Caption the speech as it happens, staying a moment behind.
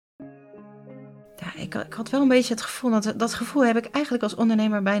ik had wel een beetje het gevoel, dat gevoel heb ik eigenlijk als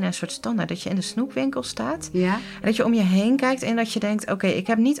ondernemer bijna een soort standaard. Dat je in de snoepwinkel staat. Ja. En dat je om je heen kijkt en dat je denkt, oké, ik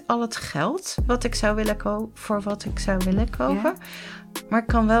heb niet al het geld wat ik zou willen voor wat ik zou willen kopen. Ja. Maar ik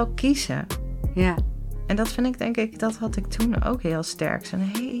kan wel kiezen. Ja. En dat vind ik, denk ik, dat had ik toen ook heel sterk. Zo'n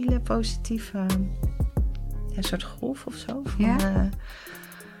hele positieve soort golf of zo. Van,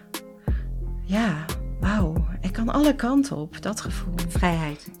 wauw, ik kan alle kanten op, dat gevoel.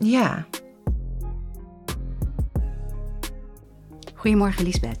 Vrijheid. Ja. Goedemorgen,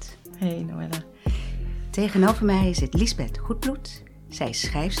 Liesbeth. Hey, Noelle. Tegenover mij zit Liesbeth Goedbloed. Zij is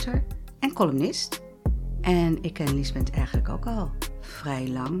schrijfster en columnist. En ik ken Liesbeth eigenlijk ook al vrij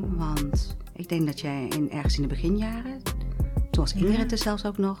lang, want ik denk dat jij ergens in de beginjaren, toen was Ingrid er zelfs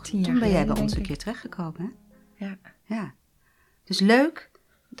ook nog, toen ben jij bij ons een keer terechtgekomen. Hè? Ja. Dus leuk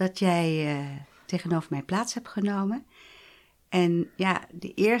dat jij tegenover mij plaats hebt genomen. En ja,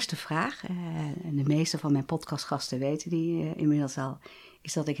 de eerste vraag, en de meeste van mijn podcastgasten weten die inmiddels al,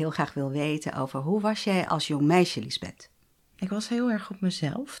 is dat ik heel graag wil weten over hoe was jij als jong meisje, Liesbeth? Ik was heel erg op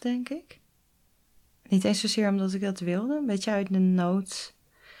mezelf, denk ik. Niet eens zozeer omdat ik dat wilde, een beetje uit de nood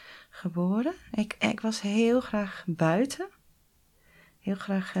geboren. Ik was heel graag buiten. Heel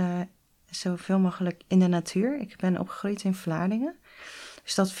graag zoveel mogelijk in de natuur. Ik ben opgegroeid in Vlaardingen.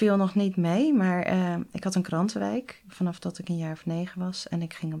 Dus dat viel nog niet mee, maar ik had een krantenwijk vanaf dat ik een jaar of 9 was. En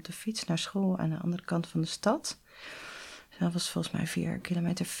ik ging op de fiets naar school aan de andere kant van de stad. Dus dat was volgens mij 4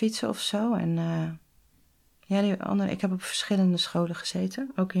 kilometer fietsen of zo. En ik heb op verschillende scholen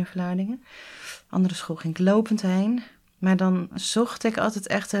gezeten, ook in Vlaardingen. Andere school ging ik lopend heen. Maar dan zocht ik altijd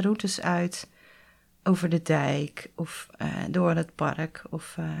echt de routes uit over de dijk of door het park.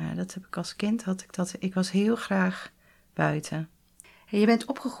 Of dat heb ik als kind, ik was heel graag buiten. Je bent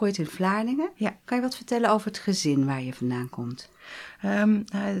opgegroeid in Vlaardingen. Ja. Kan je wat vertellen over het gezin waar je vandaan komt?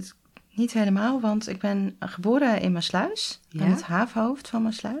 Niet helemaal, want ik ben geboren in Maassluis, aan het havenhoofd van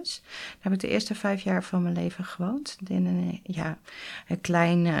Maassluis. Daar heb ik de eerste 5 jaar van mijn leven gewoond. In een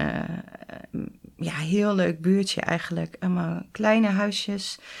klein, heel leuk buurtje eigenlijk. Allemaal kleine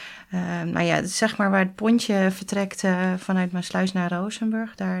huisjes. Zeg maar waar het pontje vertrekt vanuit Maassluis naar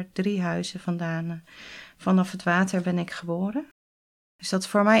Rozenburg. Daar 3 huizen vandaan. Vanaf het water ben ik geboren. Dus dat is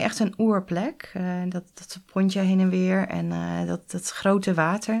voor mij echt een oerplek. Dat pontje heen en weer en dat grote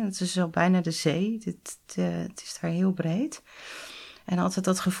water. Dat is al bijna de zee. Het is daar heel breed. En altijd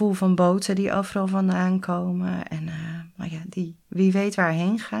dat gevoel van boten die overal vandaan komen. En die wie weet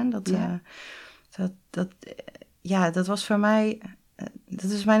waarheen gaan. Dat was voor mij,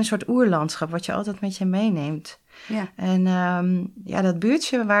 dat is mijn soort oerlandschap wat je altijd met je meeneemt. Ja. En dat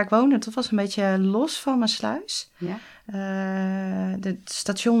buurtje waar ik woonde, dat was een beetje los van Maassluis. Ja. Het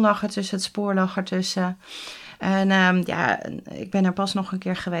station lag ertussen, het spoor lag ertussen. En ik ben er pas nog een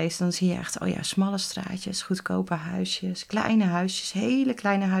keer geweest. Dan zie je echt, smalle straatjes, goedkope huisjes, kleine huisjes, hele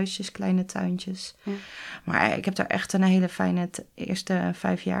kleine huisjes, kleine tuintjes. Ja. Maar ik heb daar echt een hele fijne eerste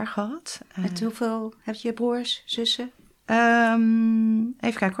 5 jaar gehad. Met hoeveel heb je broers, zussen?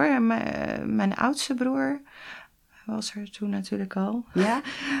 Even kijken hoor, mijn oudste broer was er toen natuurlijk al. Ja?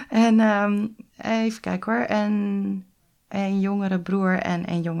 En even kijken hoor, en een jongere broer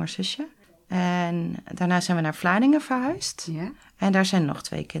en een jonger zusje. En daarna zijn we naar Vlaardingen verhuisd. Ja. En daar zijn nog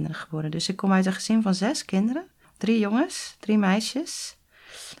 2 kinderen geboren. Dus ik kom uit een gezin van 6 kinderen. 3 jongens, 3 meisjes.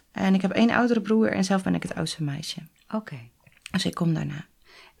 En ik heb 1 oudere broer en zelf ben ik het oudste meisje. Oké. Dus ik kom daarna.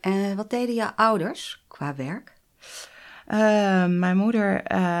 En wat deden jouw ouders qua werk? Mijn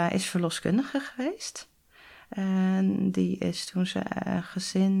moeder is verloskundige geweest. En die is toen ze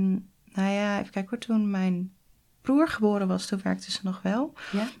gezin... even kijken hoor, toen mijn broer geboren was, toen werkte ze nog wel.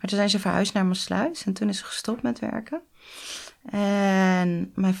 Ja? Maar toen zijn ze verhuisd naar Maassluis en toen is ze gestopt met werken.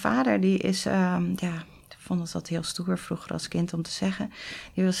 En mijn vader, die is... ik vond dat heel stoer vroeger als kind om te zeggen.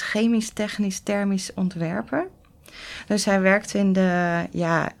 Die was chemisch, technisch, thermisch ontwerper. Dus hij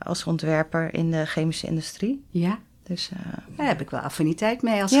werkte als ontwerper in de chemische industrie. Ja. Dus, daar heb ik wel affiniteit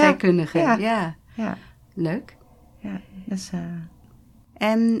mee als scheikundige. Ja. Leuk. Ja, dus...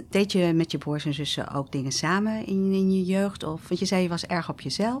 En deed je met je broers en zussen ook dingen samen in je jeugd? Of, want je zei je was erg op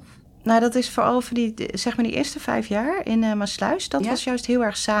jezelf. Nou, dat is vooral voor die eerste 5 jaar in Maassluis. Dat was juist heel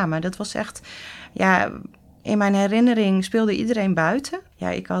erg samen. Dat was echt... in mijn herinnering speelde iedereen buiten. Ja,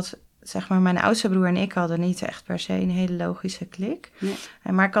 ik had... mijn oudste broer en ik hadden niet echt per se een hele logische klik. Nee.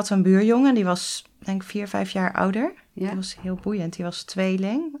 Maar ik had een buurjongen, die was denk ik 4-5 jaar ouder. Ja. Dat was heel boeiend. Die was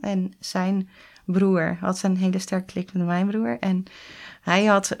tweeling. En zijn broer had een hele sterke klik met mijn broer. En hij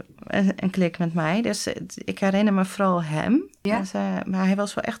had een klik met mij. Dus ik herinner me vooral hem. Ja. Dus, maar hij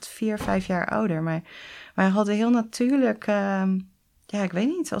was wel echt 4-5 jaar ouder. Maar wij hadden heel natuurlijk... ik weet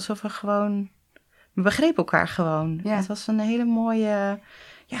niet, alsof we gewoon we begrepen elkaar gewoon. Ja. Het was een hele mooie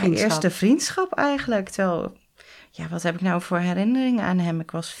eerste vriendschap eigenlijk. Terwijl, wat heb ik nou voor herinneringen aan hem?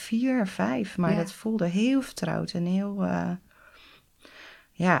 Ik was 4, 5, maar dat voelde heel vertrouwd en heel...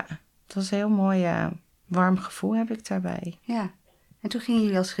 het was een heel mooi, warm gevoel heb ik daarbij. Ja, en toen gingen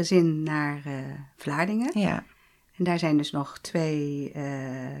jullie als gezin naar Vlaardingen. Ja. En daar zijn dus nog 2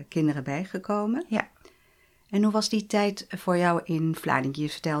 kinderen bijgekomen. Ja. En hoe was die tijd voor jou in Vlaardingen? Je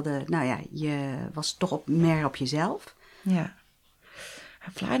vertelde, je was toch meer op jezelf. Ja.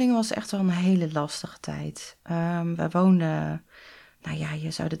 Vlaardingen was echt wel een hele lastige tijd. We woonden,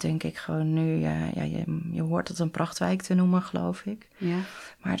 je zou het denk ik gewoon nu, je hoort het een prachtwijk te noemen, geloof ik. Ja.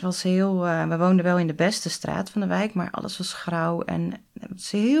 Maar het was we woonden wel in de beste straat van de wijk, maar alles was grauw. En er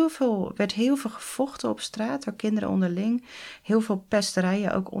werd heel veel gevochten op straat door kinderen onderling. Heel veel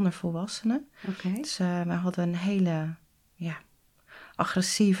pesterijen, ook onder volwassenen. Okay. Dus we hadden een hele,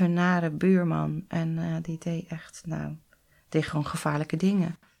 agressieve, nare buurman. En die deed gewoon gevaarlijke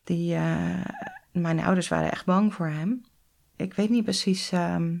dingen. Mijn ouders waren echt bang voor hem. Ik weet niet precies,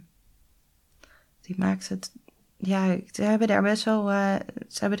 die maakte het... Ja, ze hebben daar best wel...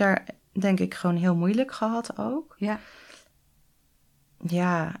 ze hebben daar, denk ik, gewoon heel moeilijk gehad ook. Ja.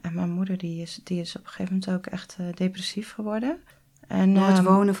 Ja, en mijn moeder die is op een gegeven moment ook echt depressief geworden. En, het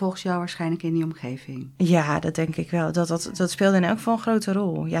wonen volgens jou waarschijnlijk in die omgeving. Ja, dat denk ik wel. Dat speelde in elk geval een grote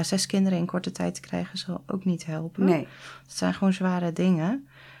rol. Ja, 6 kinderen in korte tijd te krijgen zal ook niet helpen. Nee. Dat zijn gewoon zware dingen.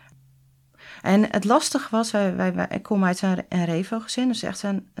 En het lastige was, ik kom uit een revo-gezin, dus echt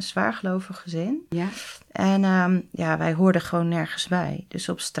een zwaargelovig gezin. Ja. En wij hoorden gewoon nergens bij. Dus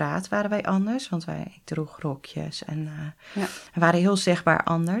op straat waren wij anders, want ik droeg rokjes en we waren heel zichtbaar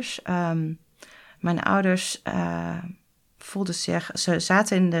anders. Mijn ouders voelden ze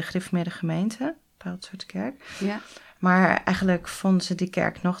zaten in de gereformeerde gemeente, een bepaald soort kerk. Ja. Maar eigenlijk vonden ze die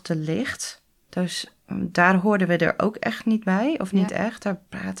kerk nog te licht. Dus daar hoorden we er ook echt niet bij, of niet echt. Daar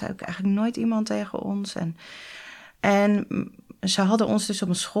praatte ook eigenlijk nooit iemand tegen ons. En ze hadden ons dus op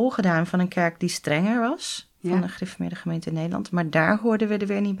een school gedaan van een kerk die strenger was. Van de gereformeerde gemeente in Nederland. Maar daar hoorden we er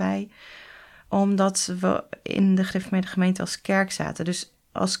weer niet bij. Omdat we in de gereformeerde gemeente als kerk zaten. Dus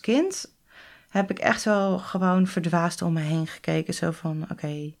als kind heb ik echt wel gewoon verdwaasd om me heen gekeken. Zo van,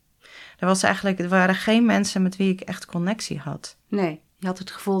 oké. Er waren geen mensen met wie ik echt connectie had. Nee, je had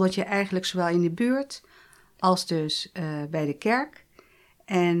het gevoel dat je eigenlijk zowel in de buurt als dus bij de kerk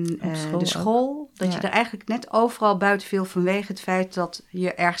en de school, dat je er eigenlijk net overal buiten viel vanwege het feit dat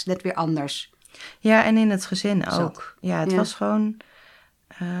je ergens net weer anders. Ja, en in het gezin ook. Zat. Ja, het was gewoon...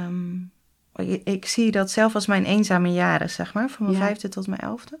 ik zie dat zelf als mijn eenzame jaren, zeg maar, van mijn 5e tot mijn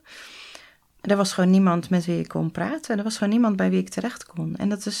 11e. Er was gewoon niemand met wie ik kon praten. Er was gewoon niemand bij wie ik terecht kon. En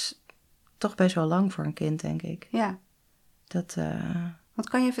dat is toch best wel lang voor een kind, denk ik. Ja. Wat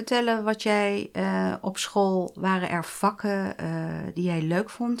kan je vertellen wat jij op school... Waren er vakken die jij leuk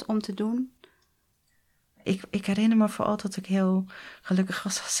vond om te doen? Ik herinner me vooral dat ik heel gelukkig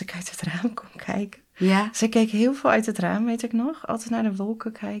was als ik uit het raam kon kijken. Ja. Dus ik keek heel veel uit het raam, weet ik nog. Altijd naar de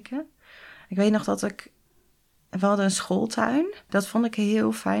wolken kijken. Ik weet nog dat we hadden een schooltuin. Dat vond ik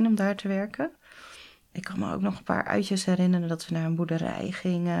heel fijn om daar te werken. Ik kan me ook nog een paar uitjes herinneren dat we naar een boerderij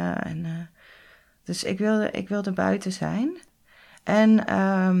gingen. Dus ik wilde buiten zijn. En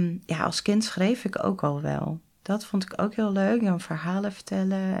als kind schreef ik ook al wel. Dat vond ik ook heel leuk. Verhalen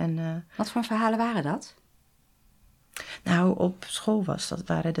vertellen. Wat voor verhalen waren dat? Nou, op school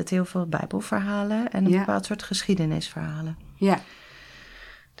waren dat heel veel bijbelverhalen en een bepaald soort geschiedenisverhalen. Ja.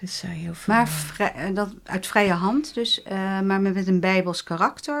 Dus heel veel. Maar dat uit vrije hand dus, maar met een bijbels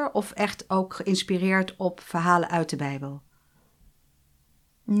karakter of echt ook geïnspireerd op verhalen uit de Bijbel?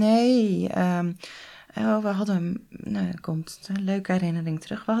 Nee, we hadden, er komt een leuke herinnering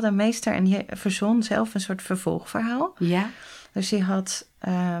terug. We hadden een meester en die verzon zelf een soort vervolgverhaal. Ja. Dus die had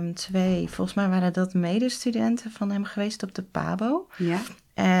 2, volgens mij waren dat medestudenten van hem geweest op de PABO. Ja.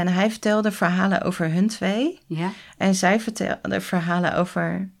 En hij vertelde verhalen over hun 2. Ja. En zij vertelde verhalen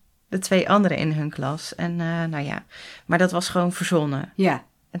over de 2 anderen in hun klas. En maar dat was gewoon verzonnen. Ja.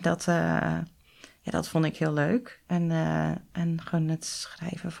 En dat vond ik heel leuk. En gewoon het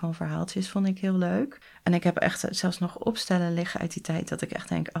schrijven van verhaaltjes vond ik heel leuk. En ik heb echt zelfs nog opstellen liggen uit die tijd dat ik echt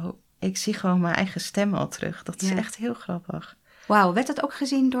denk, ik zie gewoon mijn eigen stem al terug. Dat is echt heel grappig. Wauw, werd dat ook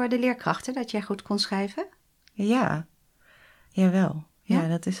gezien door de leerkrachten, dat jij goed kon schrijven? Ja, jawel. Ja,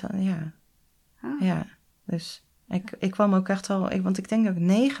 dat is al, ja. Oh. Ja, dus ik kwam ook echt al, want ik denk dat ik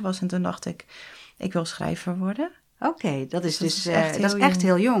 9 was en toen dacht ik wil schrijver worden. Oké, dat is echt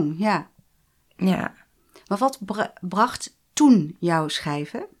heel jong, ja. Ja. Maar wat bracht toen jouw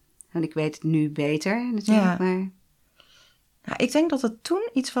schrijven? Want ik weet het nu beter natuurlijk, maar... Nou, ik denk dat het toen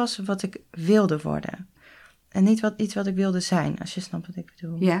iets was wat ik wilde worden. En niet iets wat ik wilde zijn, als je snapt wat ik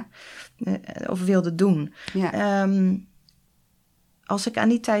bedoel. Ja. Of wilde doen. Ja. Als ik aan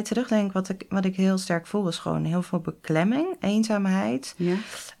die tijd terugdenk, wat ik heel sterk voel, was gewoon heel veel beklemming, eenzaamheid.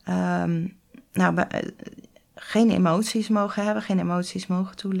 Ja. Geen emoties mogen hebben, geen emoties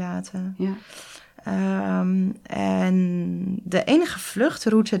mogen toelaten. Ja. En de enige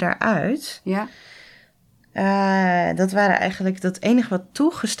vluchtroute daaruit, Ja. dat waren eigenlijk, dat enige wat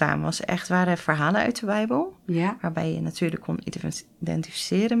toegestaan was, waren verhalen uit de Bijbel. Ja. Waarbij je natuurlijk kon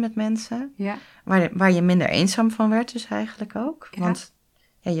identificeren met mensen. Ja. Waar je minder eenzaam van werd dus eigenlijk ook. Ja. Want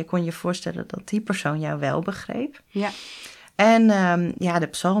je kon je voorstellen dat die persoon jou wel begreep. Ja. En de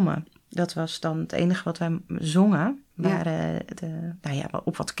psalmen, dat was dan het enige wat wij zongen. Waren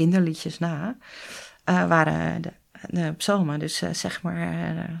op wat kinderliedjes na, waren de psalmen. Dus zeg maar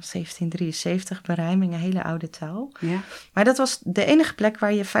 1773 berijming, een hele oude taal. Ja. Maar dat was de enige plek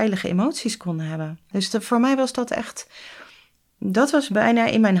waar je veilige emoties kon hebben. Dus voor mij was dat echt, dat was bijna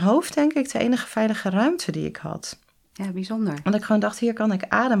in mijn hoofd denk ik de enige veilige ruimte die ik had. Ja, bijzonder. Want ik gewoon dacht, hier kan ik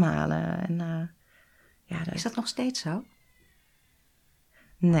ademhalen. En, Is dat nog steeds zo?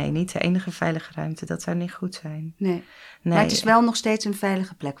 Nee, niet de enige veilige ruimte. Dat zou niet goed zijn. Nee. Maar het is wel nog steeds een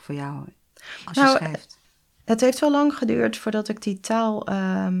veilige plek voor jou als je schrijft. Het heeft wel lang geduurd voordat ik die taal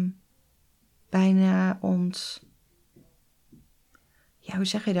bijna hoe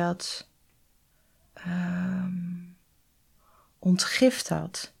zeg je dat? Ontgift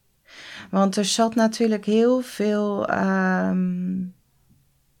had. Want er zat natuurlijk heel veel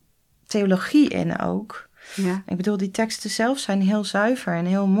theologie in ook. Ja. Ik bedoel, die teksten zelf zijn heel zuiver en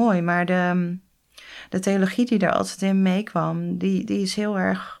heel mooi. Maar de theologie die er altijd in meekwam, die is heel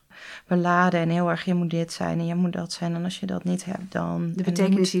erg beladen en heel erg, je moet dit zijn en je moet dat zijn. En als je dat niet hebt, dan... De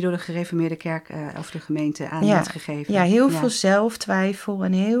betekenis die door de gereformeerde kerk of de gemeente aan werd gegeven. Ja, heel veel zelftwijfel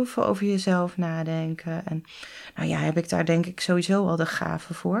en heel veel over jezelf nadenken. En heb ik daar denk ik sowieso al de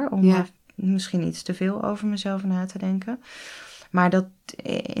gave voor. Om misschien iets te veel over mezelf na te denken. Maar dat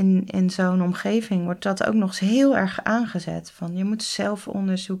in zo'n omgeving wordt dat ook nog eens heel erg aangezet. Van je moet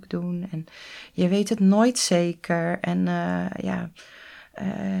zelfonderzoek doen en je weet het nooit zeker. En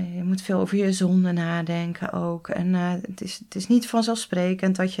je moet veel over je zonde nadenken ook. En het is niet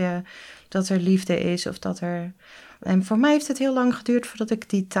vanzelfsprekend dat er liefde is of dat er... En voor mij heeft het heel lang geduurd voordat ik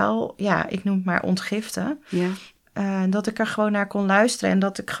die taal, ik noem het maar ontgifte. Ja. Dat ik er gewoon naar kon luisteren en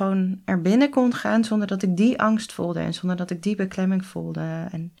dat ik gewoon er binnen kon gaan zonder dat ik die angst voelde en zonder dat ik die beklemming voelde.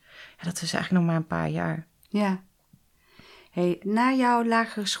 En dat is eigenlijk nog maar een paar jaar. Ja. Hey, na jouw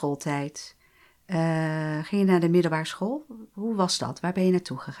lagere schooltijd ging je naar de middelbare school. Hoe was dat? Waar ben je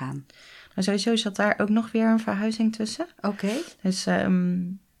naartoe gegaan? Nou, sowieso zat daar ook nog weer een verhuizing tussen. Oké. Dus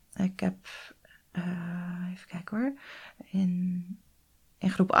ik heb, even kijken hoor, in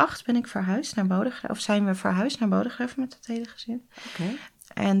groep 8 ben ik verhuisd naar Bodegraven, of zijn we verhuisd naar Bodegraven met het hele gezin. Oké.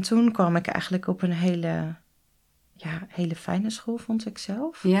 En toen kwam ik eigenlijk op een hele fijne school, vond ik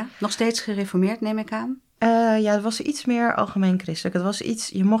zelf. Ja, nog steeds gereformeerd, neem ik aan? Het was iets meer algemeen christelijk. Het was iets,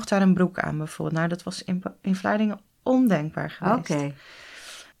 je mocht daar een broek aan bijvoorbeeld. Nou, dat was in Vlaardingen ondenkbaar geweest. Oké.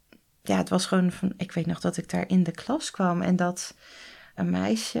 Ja, het was gewoon van, ik weet nog dat ik daar in de klas kwam en dat een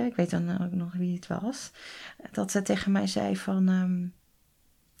meisje, ik weet dan ook nog wie het was, dat ze tegen mij zei van,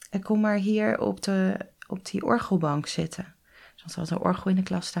 kom maar hier op die orgelbank zitten. Want er had een orgel in de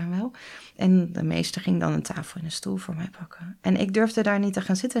klas staan wel. En de meester ging dan een tafel en een stoel voor mij pakken. En ik durfde daar niet te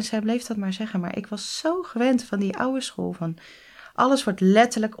gaan zitten en zij bleef dat maar zeggen. Maar ik was zo gewend van die oude school. Van alles wordt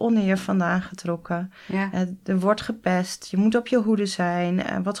letterlijk onder je vandaan getrokken. Ja. Er wordt gepest. Je moet op je hoede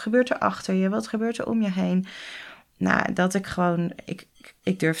zijn. Wat gebeurt er achter je? Wat gebeurt er om je heen? Nou, dat ik gewoon...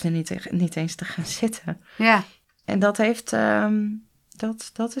 Ik durfde niet eens te gaan zitten. Ja. En dat heeft...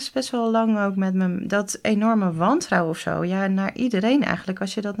 Dat is best wel lang ook met me, dat enorme wantrouwen of zo. Ja, naar iedereen eigenlijk.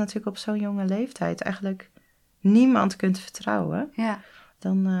 Als je dat natuurlijk op zo'n jonge leeftijd eigenlijk niemand kunt vertrouwen. Ja.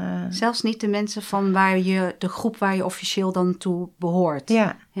 Dan, zelfs niet de mensen van de groep waar je officieel dan toe behoort.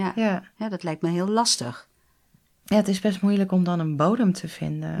 Ja. Ja, dat lijkt me heel lastig. Ja, het is best moeilijk om dan een bodem te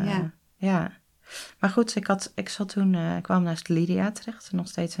vinden. Ja. Maar goed, ik kwam naast Lydia terecht. Nog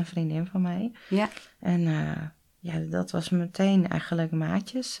steeds een vriendin van mij. Ja. En... dat was meteen eigenlijk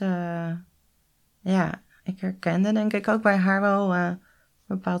maatjes. Ik herkende denk ik ook bij haar wel een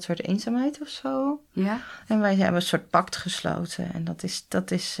bepaald soort eenzaamheid of zo. Ja. En wij hebben een soort pact gesloten. En dat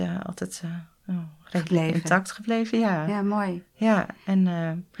is altijd redelijk intact gebleven, ja. Ja, mooi. Ja,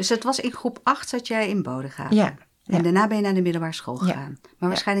 en... Dus het was in groep 8 zat jij in Bodegraven? Ja. En daarna ben je naar de middelbare school gegaan? Ja. Maar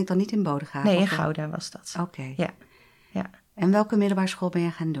waarschijnlijk dan niet in Bodegraven? Nee, in Gouda was dat. Oké. Ja. En welke middelbare school ben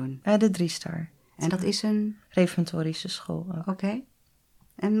je gaan doen? De 3-star. En dat is een... reformatorische school ook. Oké.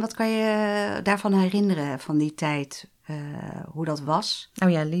 En wat kan je daarvan herinneren, van die tijd, hoe dat was? Oh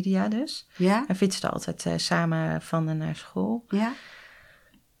ja, Lydia dus. Ja? We fietsten altijd samen van en naar school. Ja?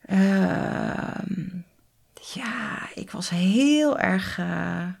 Ja, ik was heel erg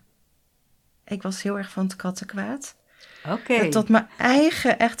van het kattenkwaad. Oké. Tot mijn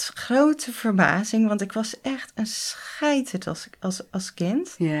eigen echt grote verbazing, want ik was echt een scheiterd als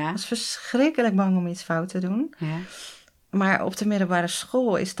kind. Ja. Ik was verschrikkelijk bang om iets fout te doen. Ja. Maar op de middelbare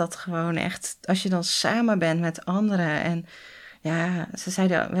school is dat gewoon echt, als je dan samen bent met anderen. En ja, ze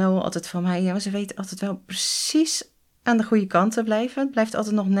zeiden wel altijd van mij, ja, ze weten altijd wel precies aan de goede kant te blijven. Het blijft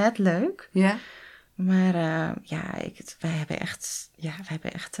altijd nog net leuk. Ja. Maar wij hebben echt...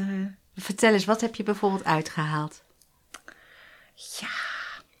 Vertel eens, wat heb je bijvoorbeeld uitgehaald? Ja,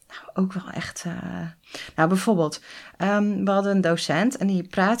 nou ook wel echt... Nou, bijvoorbeeld, we hadden een docent en die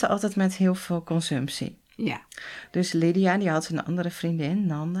praatte altijd met heel veel consumptie. Ja. Dus Lydia, die had een andere vriendin,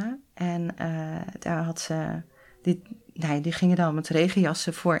 Nanda. En daar had ze... Die gingen dan met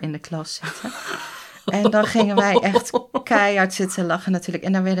regenjassen voor in de klas zitten. En dan gingen wij echt keihard zitten lachen natuurlijk.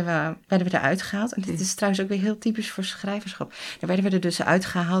 En dan werden we eruit gehaald. En dit is trouwens ook weer heel typisch voor schrijverschap. Dan werden we er dus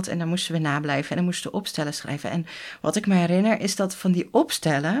uitgehaald en dan moesten we nablijven. En dan moesten we opstellen schrijven. En wat ik me herinner is dat van die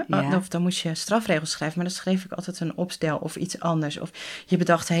opstellen... Of dan moest je strafregels schrijven. Maar dan schreef ik altijd een opstel of iets anders. Of je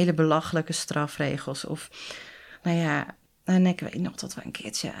bedacht hele belachelijke strafregels. Of nou ja... En ik weet nog dat we een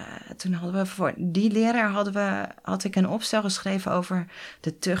keertje, toen hadden we voor die leraar had ik een opstel geschreven over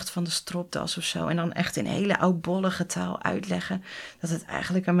de tucht van de stropdas of zo. En dan echt in hele oudbollige taal uitleggen dat het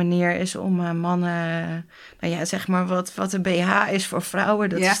eigenlijk een manier is om mannen, nou ja, zeg maar wat de BH is voor vrouwen,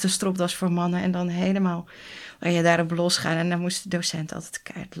 dat is de stropdas voor mannen. En dan helemaal daarop losgaan. En dan moest de docent altijd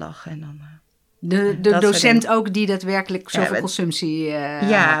keihard lachen en dan... De docent ook die daadwerkelijk zoveel consumptie...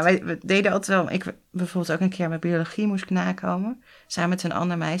 Ja, we deden altijd wel... Ik bijvoorbeeld ook een keer met biologie moest ik nakomen. Samen met een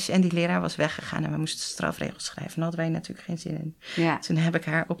ander meisje. En die leraar was weggegaan en we moesten strafregels schrijven. En daar hadden wij natuurlijk geen zin in. Ja. Toen heb ik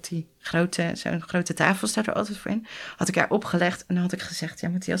haar op zo'n grote tafel, staat er altijd voor in. Had ik haar opgelegd en dan had ik gezegd... Ja,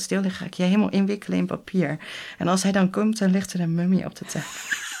 Matthias, stil liggen, ga ik je helemaal inwikkelen in papier. En als hij dan komt, dan ligt er een mummie op de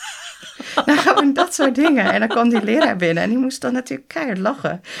tafel. Nou, gewoon dat soort dingen. En dan kwam die leraar binnen en die moest dan natuurlijk keihard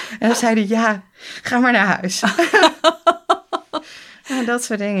lachen. En dan zei hij, ja, ga maar naar huis. Ja, dat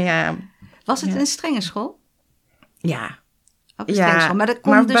soort dingen, ja. Was het een strenge school? Ja. Ook een strenge school, maar dat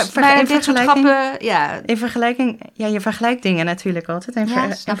komt dus bij dit soort grappen... Ja. In vergelijking, je vergelijkt dingen natuurlijk altijd.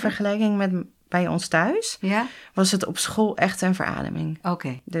 In vergelijking met bij ons thuis was het op school echt een verademing.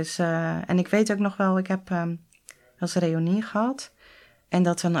 Oké. Dus, en ik weet ook nog wel, ik heb als reunie gehad... En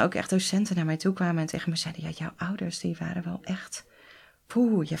dat dan ook echt docenten naar mij toe kwamen en tegen me zeiden... Ja, jouw ouders, die waren wel echt...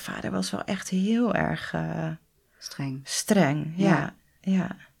 je vader was wel echt heel erg... Streng, ja.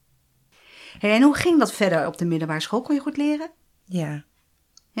 Hey, en hoe ging dat verder op de middelbare school? Kon je goed leren? Ja.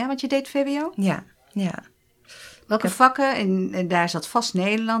 Ja, want je deed VWO? Ja. Welke vakken? En daar zat vast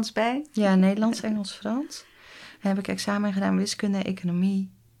Nederlands bij? Ja, Nederlands, Engels, Frans. Dan heb ik examen gedaan, wiskunde,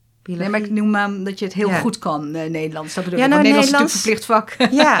 economie... Biologie. Nee, maar ik noem maar dat je het heel goed kan, Nederlands. Dat bedoel ik, nou, want Nederlands is natuurlijk verplicht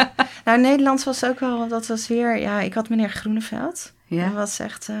vak. Ja, nou Nederlands was ook wel, dat was weer... Ja, ik had meneer Groeneveld. Ja. Dat was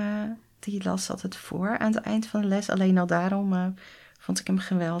echt, die las altijd voor aan het eind van de les. Alleen al daarom vond ik hem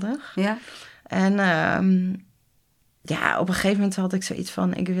geweldig. Ja. En op een gegeven moment had ik zoiets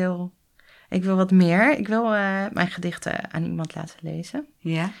van, ik wil wat meer. Ik wil mijn gedichten aan iemand laten lezen.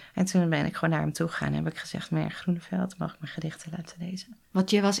 Ja. En toen ben ik gewoon naar hem toe gegaan en heb ik gezegd... Meneer Groeneveld, mag ik mijn gedichten laten lezen? Want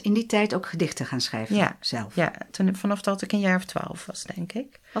je was in die tijd ook gedichten gaan schrijven zelf? Ja, vanaf dat ik een jaar of 12 was, denk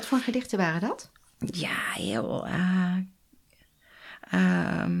ik. Wat voor gedichten waren dat? Ja, heel...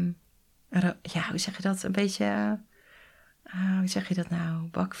 hoe zeg je dat? Een beetje... hoe zeg je dat nou?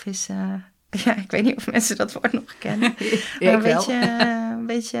 Bakvissen... Ja, ik weet niet of mensen dat woord nog kennen. Maar een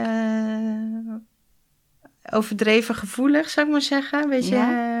beetje overdreven gevoelig, zou ik maar zeggen. Een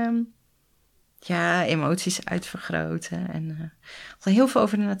beetje, emoties uitvergroten. En heel veel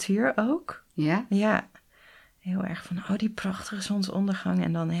over de natuur ook. Ja? Ja. Heel erg van, die prachtige zonsondergang.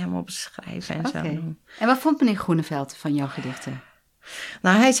 En dan helemaal beschrijven en zo. En wat vond meneer Groeneveld van jouw gedichten?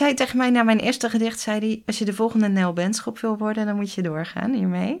 Nou, hij zei tegen mij, na mijn eerste gedicht, zei hij... Als je de volgende Nel Benschop wil worden, dan moet je doorgaan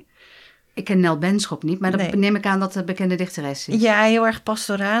hiermee. Ik ken Nel Benschop niet, maar dan neem ik aan dat de bekende dichteres is. Ja, heel erg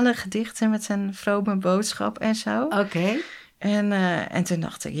pastorale gedichten met zijn vrome boodschap en zo. Oké. En toen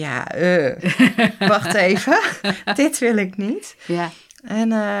dacht ik, wacht even, dit wil ik niet. Ja.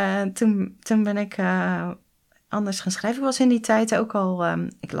 En toen ben ik anders gaan schrijven. Ik was in die tijd ook al,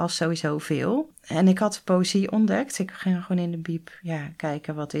 ik las sowieso veel. En ik had poëzie ontdekt. Ik ging gewoon in de bieb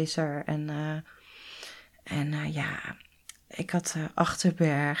kijken, wat is er. ik had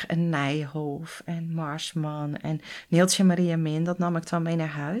Achterberg en Nijhoff en Marsman en Neeltje Maria Min. Dat nam ik dan mee naar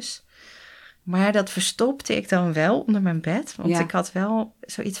huis. Maar dat verstopte ik dan wel onder mijn bed. Want ik had wel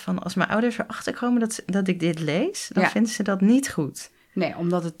zoiets van, als mijn ouders erachter komen dat ik dit lees, dan vinden ze dat niet goed. Nee,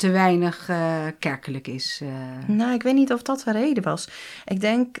 omdat het te weinig kerkelijk is. Nou, ik weet niet of dat de reden was. Ik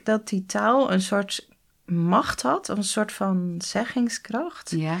denk dat die taal een soort macht had, een soort van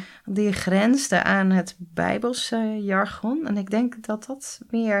zeggingskracht. Ja. Die grensde aan het Bijbelse jargon. En ik denk dat dat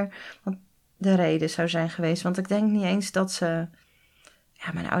meer de reden zou zijn geweest. Want ik denk niet eens dat ze...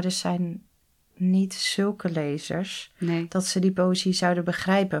 Ja, mijn ouders zijn niet zulke lezers. Nee. Dat ze die poëzie zouden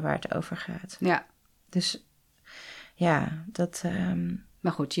begrijpen waar het over gaat. Ja. Dus ja, dat...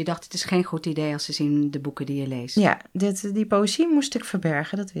 Maar goed, je dacht het is geen goed idee als ze zien de boeken die je leest. Ja, die poëzie moest ik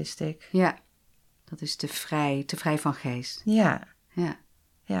verbergen, dat wist ik. Ja, dat is te vrij van geest. Ja.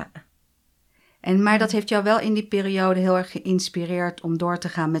 Maar dat heeft jou wel in die periode heel erg geïnspireerd om door te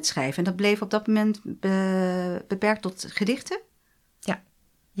gaan met schrijven. En dat bleef op dat moment beperkt tot gedichten?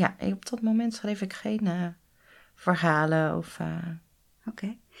 Ja, op dat moment schreef ik geen verhalen of...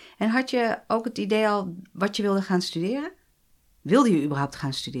 Oké. En had je ook het idee al wat je wilde gaan studeren? Wilde je überhaupt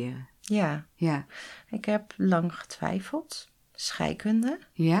gaan studeren? Ja. Ik heb lang getwijfeld. Scheikunde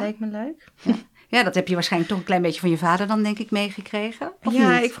leek me leuk. Ja, dat heb je waarschijnlijk toch een klein beetje van je vader dan, denk ik, meegekregen? Of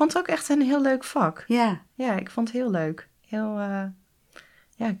ja, niet? Ik vond het ook echt een heel leuk vak. Ja, ik vond het heel leuk.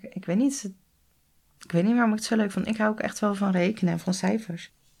 Ik weet niet. Ik weet niet waarom ik het zo leuk vond. Ik hou ook echt wel van rekenen en van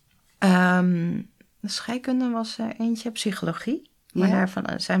cijfers. De scheikunde was eentje, psychologie. Maar daarvan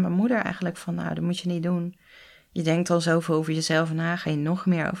zei mijn moeder eigenlijk van, nou, dat moet je niet doen. Je denkt al zoveel over jezelf na, ga je nog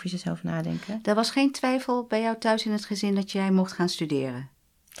meer over jezelf nadenken. Er was geen twijfel bij jou thuis in het gezin dat jij mocht gaan studeren?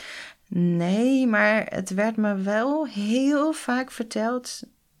 Nee, maar het werd me wel heel vaak verteld,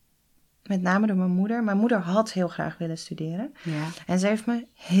 met name door mijn moeder. Mijn moeder had heel graag willen studeren. Ja. En ze heeft me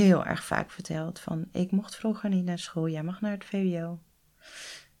heel erg vaak verteld van, ik mocht vroeger niet naar school, jij mag naar het VWO.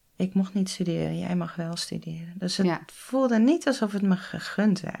 Ik mocht niet studeren, jij mag wel studeren. Dus het voelde niet alsof het me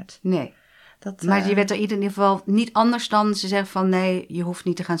gegund werd. Nee. Maar je werd er in ieder geval niet anders dan ze zeggen van, nee, je hoeft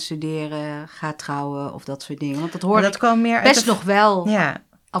niet te gaan studeren, ga trouwen of dat soort dingen. Want dat hoorde best nog wel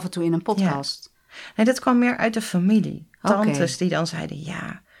af en toe in een podcast. Ja. Nee, dat kwam meer uit de familie. Tantes die dan zeiden,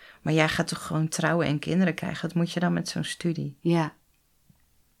 ja, maar jij gaat toch gewoon trouwen en kinderen krijgen? Wat moet je dan met zo'n studie? Ja.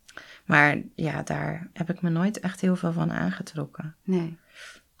 Maar ja, daar heb ik me nooit echt heel veel van aangetrokken. Nee.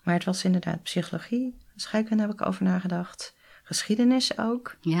 Maar het was inderdaad psychologie, scheikunde heb ik over nagedacht. Geschiedenis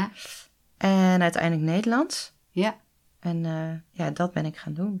ook. Ja. En uiteindelijk Nederlands. Ja. En dat ben ik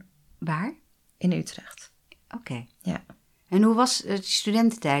gaan doen. Waar? In Utrecht. Oké. Ja. En hoe was de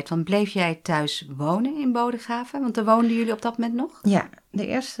studententijd? Want bleef jij thuis wonen in Bodegraven? Want daar woonden jullie op dat moment nog? Ja, de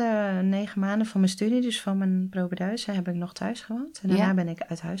eerste 9 maanden van mijn studie, dus van mijn propedeuse, heb ik nog thuis gewoond. En daarna ben ik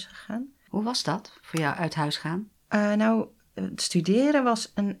uit huis gegaan. Hoe was dat voor jou uit huis gaan? Het studeren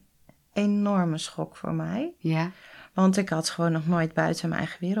was een enorme schok voor mij. Ja. Want ik had gewoon nog nooit buiten mijn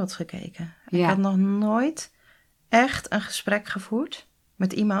eigen wereld gekeken. Ja. Ik had nog nooit echt een gesprek gevoerd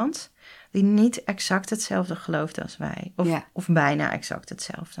met iemand die niet exact hetzelfde geloofde als wij. Of bijna exact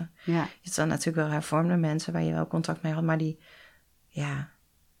hetzelfde. Ja. Je had natuurlijk wel hervormde mensen waar je wel contact mee had, maar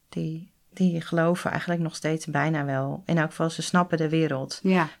die geloven eigenlijk nog steeds bijna wel. In elk geval, ze snappen de wereld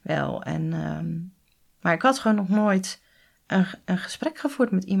wel. Maar ik had gewoon nog nooit een gesprek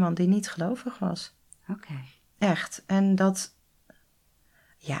gevoerd met iemand die niet gelovig was. Oké. Echt. En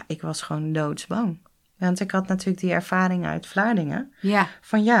ik was gewoon doodsbang. Want ik had natuurlijk die ervaring uit Vlaardingen. Ja.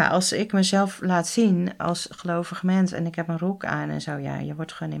 Van als ik mezelf laat zien als gelovig mens en ik heb een rok aan en zo, je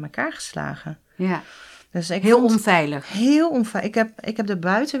wordt gewoon in elkaar geslagen. Ja. Dus heel onveilig. Heel onveilig. Ik heb de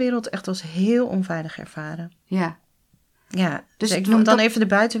buitenwereld echt als heel onveilig ervaren. Ja. Ja, dus ik noem dan even de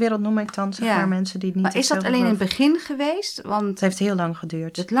buitenwereld, noem ik dan zeg maar mensen die niet... Maar is dat alleen in het begin geweest? Want het heeft heel lang geduurd.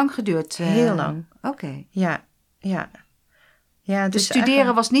 Het heeft lang geduurd? Heel lang. Oké. Ja. Dus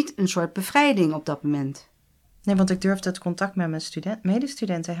studeren was niet een soort bevrijding op dat moment? Nee, want ik durfde het contact met mijn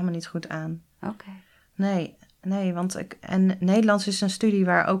medestudenten helemaal niet goed aan. Oké. Nee, want en Nederlands is een studie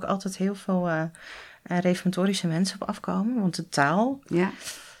waar ook altijd heel veel reformatorische mensen op afkomen. Want de taal... Ja.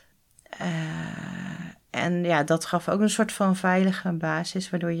 En dat gaf ook een soort van veilige basis,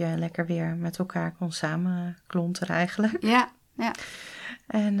 waardoor je lekker weer met elkaar kon samenklonteren eigenlijk. Ja.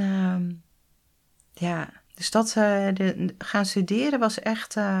 En dus dat gaan studeren was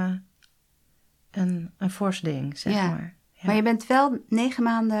echt een fors ding, zeg maar. Ja. Maar je bent wel 9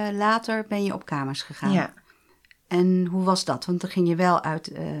 maanden later ben je op kamers gegaan. Ja. En hoe was dat? Want dan ging je wel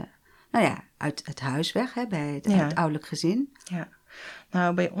uit het huis weg, hè, bij het ouderlijk gezin. Ja.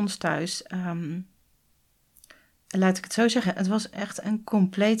 Nou, bij ons thuis... laat ik het zo zeggen, het was echt een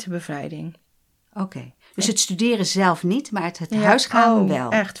complete bevrijding. Oké. Dus het studeren zelf niet, maar het huisgaan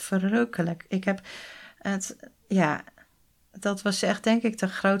wel. Echt verrukkelijk. Ik heb het, dat was echt denk ik de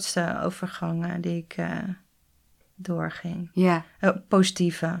grootste overgang die ik doorging. Ja.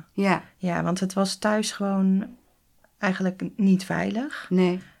 Positieve. Ja. Ja, want het was thuis gewoon eigenlijk niet veilig.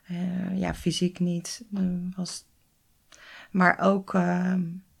 Nee. Fysiek niet. Maar ook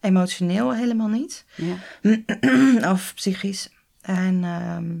emotioneel helemaal niet. Ja. Of psychisch. En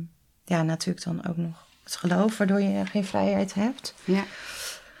natuurlijk dan ook nog het geloof, waardoor je geen vrijheid hebt. Ja.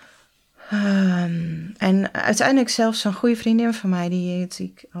 En uiteindelijk zelfs een goede vriendin van mij, die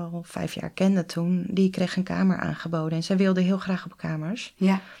ik al 5 jaar kende toen, die kreeg een kamer aangeboden. En zij wilde heel graag op kamers.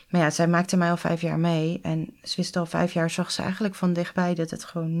 Ja. Maar ja, zij maakte mij al 5 jaar mee. En ze wist al 5 jaar, zag ze eigenlijk van dichtbij dat het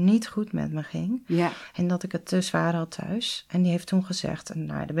gewoon niet goed met me ging. Ja. En dat ik het te zwaar had thuis. En die heeft toen gezegd, en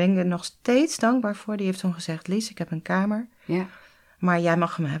daar ben ik nog steeds dankbaar voor. Die heeft toen gezegd, Lies, ik heb een kamer, maar jij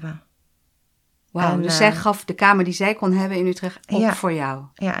mag hem hebben. Wauw, dus zij gaf de kamer die zij kon hebben in Utrecht op voor jou.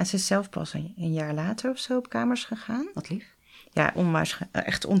 Ja, en ze is zelf pas een jaar later of zo op kamers gegaan. Wat lief. Ja,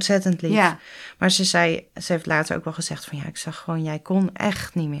 echt ontzettend lief. Ja. Maar ze heeft later ook wel gezegd van ik zag gewoon, jij kon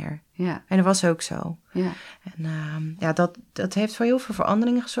echt niet meer. Ja. En dat was ook zo. Ja. En dat heeft voor heel veel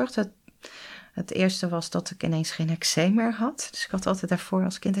veranderingen gezorgd. Het eerste was dat ik ineens geen eczeem meer had. Dus ik had altijd daarvoor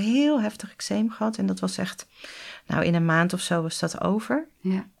als kind een heel heftig eczeem gehad. En dat was echt, in een maand of zo was dat over.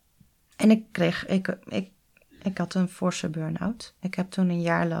 Ja. En ik had een forse burn-out. Ik heb toen een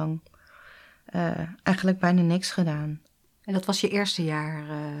jaar lang eigenlijk bijna niks gedaan. En dat was je eerste jaar?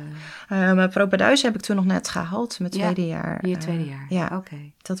 Mijn propedeuse heb ik toen nog net gehaald, mijn tweede jaar. Je tweede jaar, ja.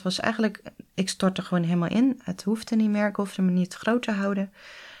 Oké. Dat was eigenlijk, ik stortte gewoon helemaal in. Het hoefde niet meer, ik hoefde me niet groot te houden.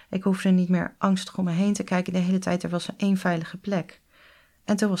 Ik hoefde niet meer angstig om me heen te kijken de hele tijd. Er was één veilige plek.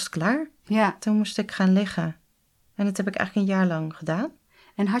 En toen was het klaar. Ja. Toen moest ik gaan liggen. En dat heb ik eigenlijk een jaar lang gedaan.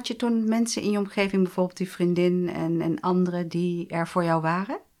 En had je toen mensen in je omgeving, bijvoorbeeld die vriendin en anderen die er voor jou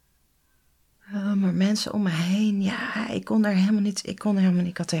waren? Maar mensen om me heen, ik kon er helemaal niet, ik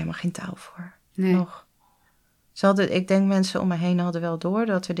had er helemaal geen taal voor. Nee. Nog. Ik denk mensen om me heen hadden wel door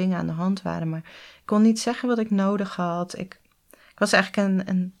dat er dingen aan de hand waren, maar ik kon niet zeggen wat ik nodig had. Ik was eigenlijk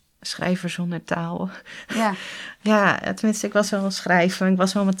een schrijver zonder taal. Ja. Tenminste, ik was wel een schrijver, ik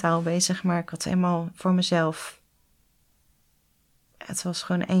was wel met taal bezig, maar ik had helemaal voor mezelf. Het was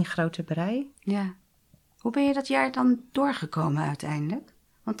gewoon één grote brei. Ja. Hoe ben je dat jaar dan doorgekomen uiteindelijk?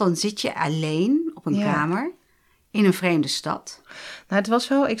 Want dan zit je alleen op een kamer in een vreemde stad. Nou, het was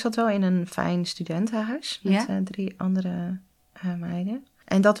wel, ik zat wel in een fijn studentenhuis met 3 andere meiden.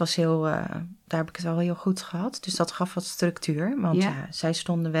 En dat was daar heb ik het wel heel goed gehad. Dus dat gaf wat structuur. Want zij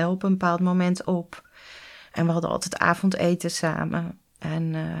stonden wel op een bepaald moment op. En we hadden altijd avondeten samen.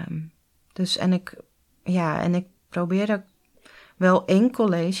 En ik probeerde wel 1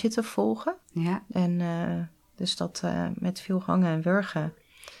 college te volgen. Ja. En dus dat met veel gangen en wurgen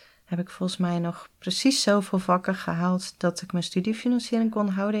heb ik volgens mij nog precies zoveel vakken gehaald dat ik mijn studiefinanciering kon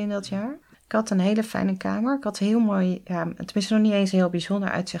houden in dat jaar. Ik had een hele fijne kamer. Ik had heel mooi, tenminste nog niet eens een heel bijzonder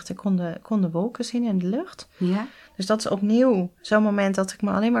uitzicht. Ik kon de wolken zien in de lucht. Ja. Dus dat is opnieuw zo'n moment dat ik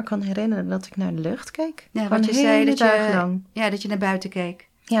me alleen maar kan herinneren dat ik naar de lucht keek. Ja, wat je zei, dat je naar buiten keek.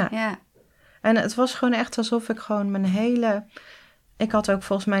 Ja. En het was gewoon echt alsof ik gewoon ik had ook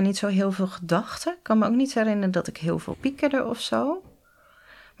volgens mij niet zo heel veel gedachten. Ik kan me ook niet herinneren dat ik heel veel piekerde of zo.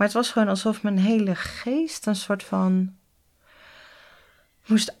 Maar het was gewoon alsof mijn hele geest een soort van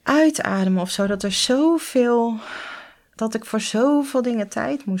moest uitademen of zo. Dat ik voor zoveel dingen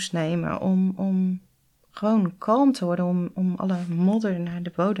tijd moest nemen om gewoon kalm te worden. Om alle modder naar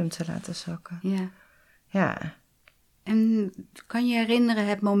de bodem te laten zakken. Ja. Ja. En kan je herinneren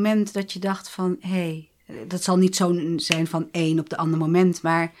het moment dat je dacht van, dat zal niet zo zijn van één op de ander moment,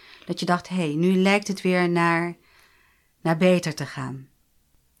 maar dat je dacht, nu lijkt het weer naar beter te gaan?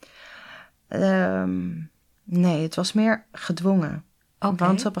 Nee, het was meer gedwongen. Okay.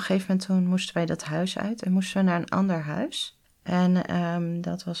 Want op een gegeven moment toen moesten wij dat huis uit en moesten we naar een ander huis. En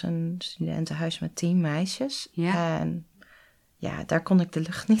dat was een studentenhuis met 10 meisjes. Ja. En daar kon ik de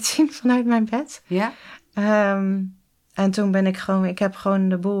lucht niet zien vanuit mijn bed. Ja. En toen ik heb gewoon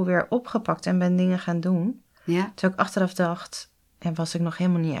de boel weer opgepakt en ben dingen gaan doen. Ja. Toen ik achteraf dacht, en was ik nog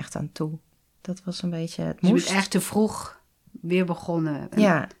helemaal niet echt aan toe. Dat was een beetje, het moest. Dus je bent echt te vroeg weer begonnen.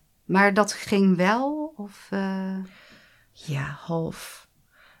 Ja. Maar dat ging wel? Of, Ja, half.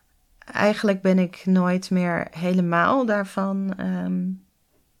 Eigenlijk ben ik nooit meer helemaal daarvan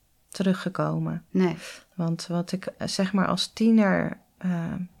teruggekomen. Nee. Want wat ik zeg maar als tiener,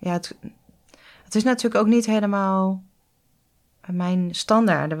 het is natuurlijk ook niet helemaal mijn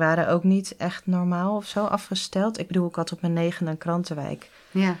standaarden waren ook niet echt normaal of zo afgesteld. Ik bedoel, ik had op mijn 9e een krantenwijk.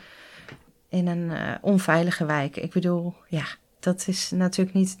 Ja. In een onveilige wijk. Ik bedoel, ja, dat is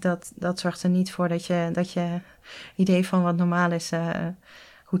natuurlijk niet... Dat zorgt er niet voor dat je idee van wat normaal is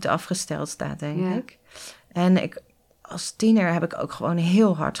goed afgesteld staat, denk ik. En als tiener heb ik ook gewoon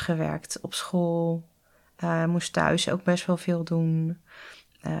heel hard gewerkt op school. Moest thuis ook best wel veel doen.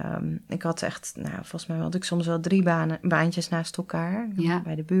 Ik had echt, volgens mij had ik soms wel 3 baantjes naast elkaar. Ja.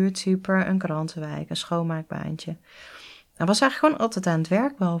 Bij de buurt super, een krantenwijk, een schoonmaakbaantje. Ik was eigenlijk gewoon altijd aan het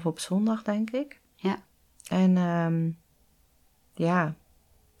werk, behalve op zondag, denk ik. Ja. En ja,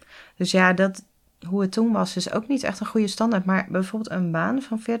 dus ja, hoe het toen was, is ook niet echt een goede standaard. Maar bijvoorbeeld een baan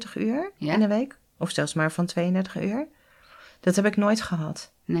van 40 uur in de week, of zelfs maar van 32 uur, dat heb ik nooit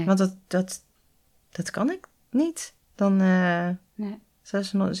gehad. Nee. Want dat kan ik niet. Dan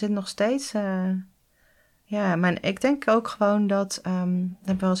zit nog steeds... ja, maar ik denk ook gewoon dat... ik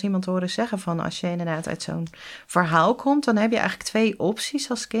heb wel eens iemand horen zeggen van... als je inderdaad uit zo'n verhaal komt... dan heb je eigenlijk 2 opties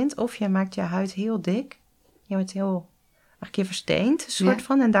als kind. Of je maakt je huid heel dik. Je wordt eigenlijk je versteend, een soort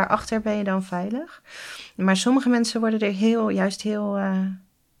van. En daarachter ben je dan veilig. Maar sommige mensen worden er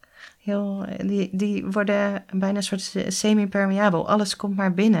die worden bijna een soort semi-permeabel. Alles komt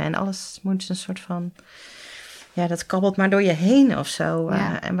maar binnen en alles moet een soort van... Ja, dat kabbelt maar door je heen of zo.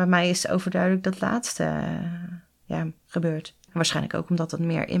 Ja. En bij mij is overduidelijk dat laatste gebeurt. En waarschijnlijk ook omdat het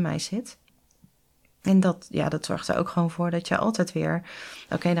meer in mij zit. En dat zorgt er ook gewoon voor dat je altijd weer...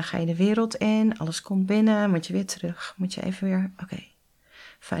 Oké, dan ga je de wereld in, alles komt binnen, moet je weer terug. Moet je even weer,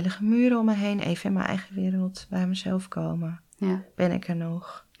 veilige muren om me heen, even in mijn eigen wereld, bij mezelf komen. Ja. Ben ik er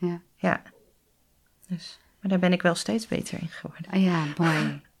nog? Ja. Dus, maar daar ben ik wel steeds beter in geworden. Ah ja,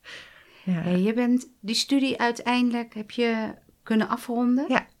 mooi. Ja. Hey, je bent die studie uiteindelijk, heb je kunnen afronden?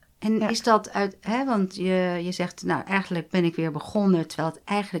 Ja. En is dat want je zegt, nou eigenlijk ben ik weer begonnen, terwijl het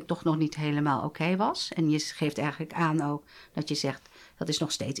eigenlijk toch nog niet helemaal oké was. En je geeft eigenlijk aan ook dat je zegt, dat is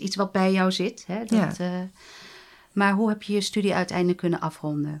nog steeds iets wat bij jou zit. Hè? Maar hoe heb je je studie uiteindelijk kunnen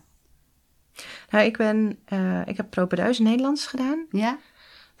afronden? Nou, ik heb propedeuse Nederlands gedaan. Ja?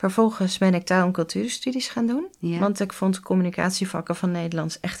 Vervolgens ben ik taal- en cultuurstudies gaan doen. Ja. Want ik vond communicatievakken van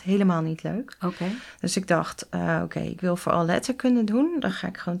Nederlands echt helemaal niet leuk. Oké. Dus ik dacht, ik wil vooral letterkunde doen. Dan ga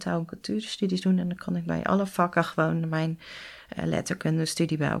ik gewoon taal- en cultuurstudies doen. En dan kan ik bij alle vakken gewoon mijn letterkunde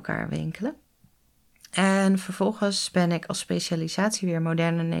studie bij elkaar winkelen. En vervolgens ben ik als specialisatie weer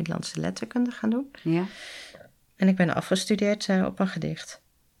moderne Nederlandse letterkunde gaan doen. Ja. En ik ben afgestudeerd op een gedicht.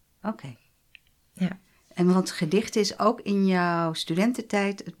 Oké. Ja. En want gedicht is ook in jouw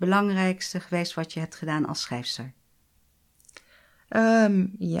studententijd het belangrijkste geweest wat je hebt gedaan als schrijfster.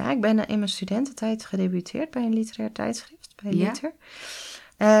 Ja, ik ben in mijn studententijd gedebuteerd bij een literair tijdschrift, bij Liter.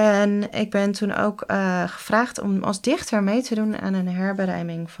 En ik ben toen ook gevraagd om als dichter mee te doen aan een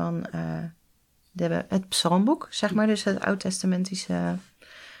herberijming van het psalmboek, zeg maar. Dus het oud-testamentische,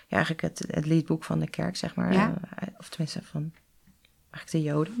 eigenlijk het liedboek van de kerk, zeg maar. Ja. Of tenminste van eigenlijk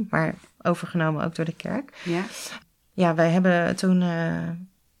de Joden, maar overgenomen ook door de kerk. Ja. Ja, wij hebben toen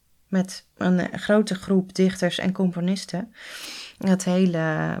met een grote groep dichters en componisten het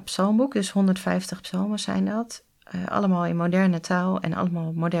hele psalmboek, dus 150 psalmen zijn dat, allemaal in moderne taal en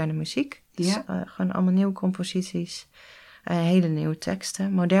allemaal moderne muziek. Dus gewoon allemaal nieuwe composities, hele nieuwe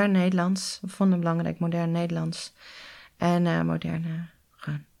teksten, modern Nederlands. We vonden het belangrijk, modern Nederlands en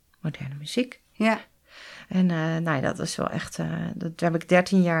moderne muziek. Ja. En dat is wel echt, daar heb ik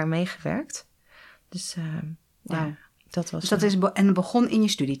 13 jaar meegewerkt. Dus dat was... Dus dat is en begon in je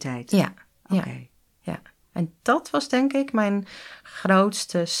studietijd? Ja. Oké. Ja. En dat was denk ik mijn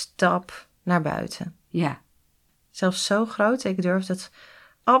grootste stap naar buiten. Ja. Zelfs zo groot, ik durfde het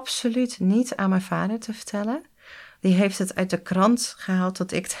absoluut niet aan mijn vader te vertellen. Die heeft het uit de krant gehaald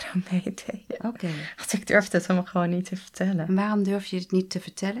dat ik eraan meedeed. Oké. Want ik durfde het hem gewoon niet te vertellen. En waarom durf je het niet te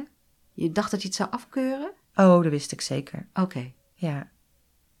vertellen? Je dacht dat je het zou afkeuren? Oh, dat wist ik zeker. Oké. Ja.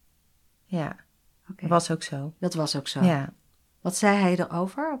 Ja. Okay. Dat was ook zo. Dat was ook zo. Ja. Wat zei hij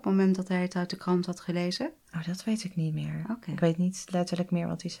erover op het moment dat hij het uit de krant had gelezen? Oh, dat weet ik niet meer. Okay. Ik weet niet letterlijk meer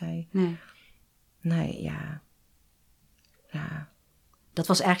wat hij zei. Nee, ja. Ja. Dat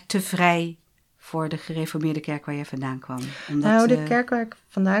was eigenlijk te vrij voor de gereformeerde kerk waar je vandaan kwam? De kerk waar ik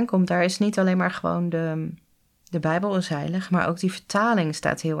vandaan kom, daar is niet alleen maar gewoon de Bijbel is heilig, maar ook die vertaling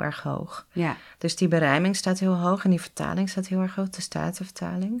staat heel erg hoog. Ja. Dus die berijming staat heel hoog en die vertaling staat heel erg hoog, de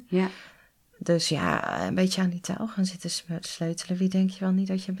Statenvertaling. Ja. Dus ja, een beetje aan die taal gaan zitten sleutelen. Wie denk je wel niet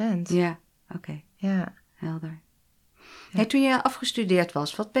dat je bent? Ja, oké. Ja. Helder. Ja. Hey, toen je afgestudeerd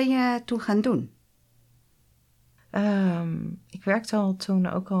was, wat ben je toen gaan doen? Ik werkte toen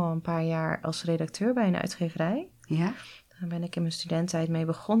ook al een paar jaar als redacteur bij een uitgeverij. Ja. Daar ben ik in mijn studententijd mee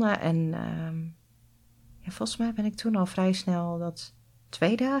begonnen. En volgens mij ben ik toen al vrij snel dat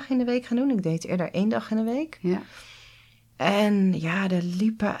 2 dagen in de week gaan doen. Ik deed eerder 1 dag in de week. Ja. En ja, er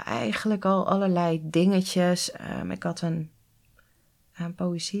liepen eigenlijk al allerlei dingetjes. Ik had een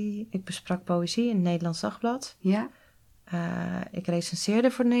poëzie. Ik besprak poëzie in het Nederlands Dagblad. Ja. Ik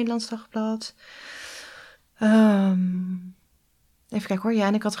recenseerde voor het Nederlands Dagblad. Even kijken hoor. Ja,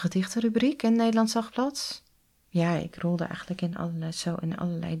 en ik had een gedichtenrubriek in het Nederlands Dagblad. Ja, ik rolde eigenlijk in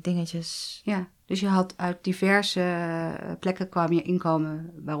allerlei dingetjes. Ja, dus je had uit diverse plekken kwam je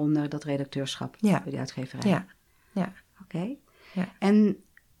inkomen, waaronder dat redacteurschap bij die uitgeverij. Ja. Oké. Ja. En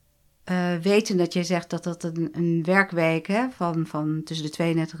weten dat je zegt dat dat een werkweek van tussen de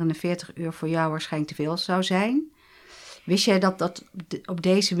 32 en de 40 uur voor jou waarschijnlijk te veel zou zijn. Wist jij dat op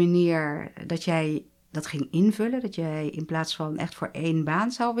deze manier dat jij dat ging invullen? Dat jij in plaats van echt voor 1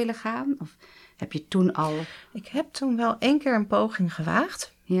 baan zou willen gaan? Of heb je toen al... Ik heb toen wel 1 keer een poging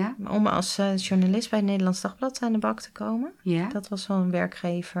gewaagd. Ja? Om als journalist bij het Nederlands Dagblad aan de bak te komen. Ja? Dat was wel een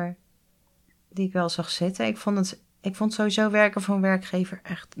werkgever die ik wel zag zitten. Ik vond sowieso werken voor een werkgever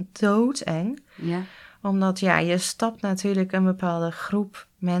echt doodeng. Ja. Omdat je stapt natuurlijk een bepaalde groep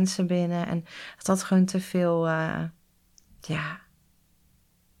mensen binnen. En het had gewoon te veel...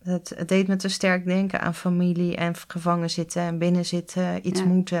 Het deed me te sterk denken aan familie en gevangen zitten en binnen zitten, iets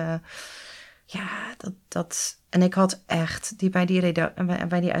moeten. Ja, dat. En ik had echt, bij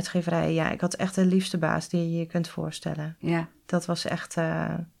die uitgeverij, ik had echt de liefste baas die je kunt voorstellen. Ja. Dat was echt,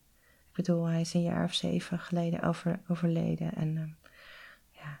 ik bedoel, hij is een jaar of 7 geleden overleden. En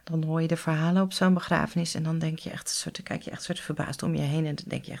dan hoor je de verhalen op zo'n begrafenis en dan denk je echt kijk je echt soort verbaasd om je heen. En dan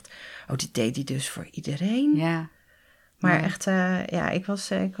denk je echt, dit deed hij dus voor iedereen. Ja. Maar echt,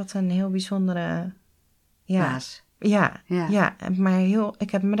 ik had een heel bijzondere baas. Ja, maar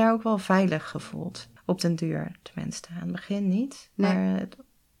ik heb me daar ook wel veilig gevoeld. Op den duur, tenminste. Aan het begin niet. Nee. Maar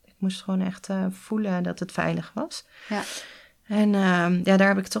ik moest gewoon echt voelen dat het veilig was. Ja. En daar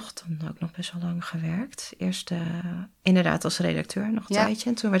heb ik toch dan ook nog best wel lang gewerkt. Eerst inderdaad als redacteur nog een tijdje.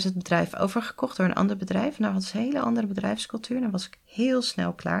 En toen werd het bedrijf overgekocht door een ander bedrijf. En daar had ze een hele andere bedrijfscultuur. En dan was ik heel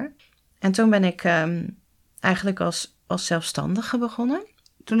snel klaar. En toen ben ik eigenlijk als zelfstandige begonnen.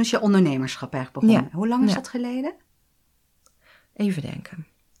 Toen is je ondernemerschap eigenlijk begonnen. Ja. Hoe lang is dat geleden? Even denken.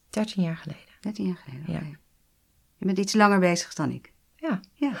 13 jaar geleden. 13 jaar geleden, oké. Ja. Je bent iets langer bezig dan ik. Ja.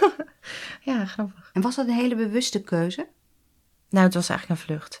 Ja, grappig. En was dat een hele bewuste keuze? Nou, het was eigenlijk een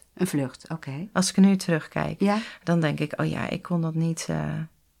vlucht. Een vlucht, oké. Als ik er nu terugkijk, Ja. dan denk ik, ik kon dat niet.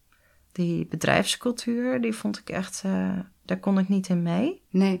 Die bedrijfscultuur, die vond ik echt, daar kon ik niet in mee.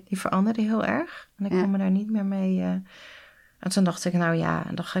 Nee. Die veranderde heel erg. En ik kon me daar niet meer mee. En toen dacht ik,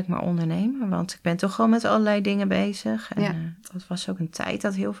 dan ga ik maar ondernemen. Want ik ben toch gewoon met allerlei dingen bezig. En dat was ook een tijd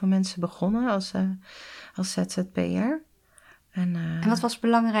dat heel veel mensen begonnen als ZZP'er. En wat was het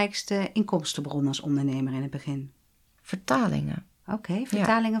belangrijkste inkomstenbron als ondernemer in het begin? Vertalingen. Oké,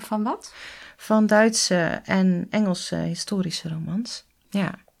 vertalingen van wat? Van Duitse en Engelse historische romans.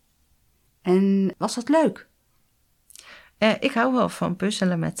 Ja. En was dat leuk? Ik hou wel van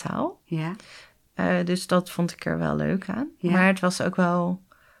puzzelen met taal. Ja. Dus dat vond ik er wel leuk aan. Ja. Maar het was ook wel...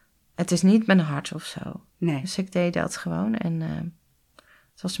 Het is niet mijn hart of zo. Nee. Dus ik deed dat gewoon. En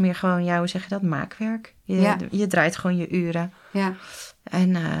het was meer gewoon, hoe zeg je dat? Maakwerk. Je draait gewoon je uren. Ja.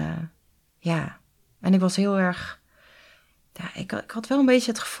 En En ik was heel erg... Ja, ik had wel een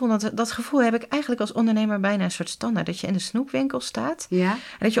beetje het gevoel... Dat gevoel heb ik eigenlijk als ondernemer bijna een soort standaard. Dat je in de snoepwinkel staat. Ja.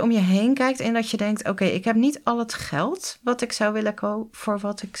 En dat je om je heen kijkt en dat je denkt... Oké, ik heb niet al het geld wat ik zou willen voor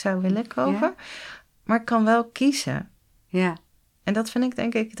wat ik zou willen kopen. Ja. Maar ik kan wel kiezen. Ja. En dat vind ik,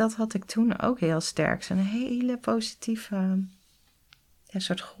 denk ik, dat had ik toen ook heel sterk. Zo'n hele positieve...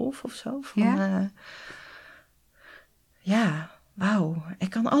 soort golf of zo. Van, wauw. Ik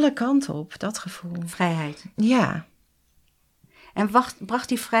kan alle kanten op, dat gevoel. Vrijheid. Ja. En bracht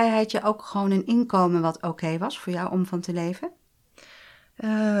die vrijheid je ook gewoon een inkomen wat oké was voor jou om van te leven?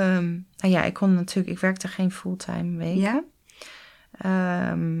 Ik kon natuurlijk... Ik werkte geen fulltime weken.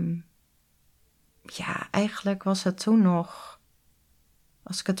 Ja? Eigenlijk was het toen nog...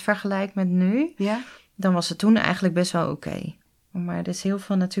 Als ik het vergelijk met nu... Ja? Dan was het toen eigenlijk best wel oké. Maar er is heel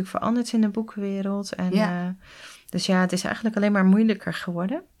veel natuurlijk veranderd in de boekenwereld. En, dus het is eigenlijk alleen maar moeilijker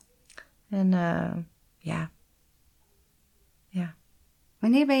geworden. En ja...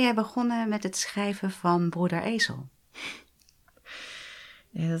 Wanneer ben jij begonnen met het schrijven van Broeder Ezel?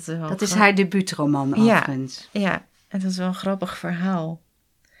 Ja, dat is haar debuutroman overigens. Ja, en dat is wel een grappig verhaal.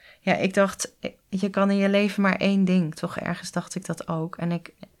 Ja, ik dacht, je kan in je leven maar 1 ding. Toch ergens dacht ik dat ook. En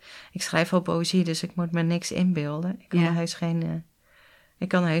ik schrijf wel poëzie, dus ik moet me niks inbeelden. Ik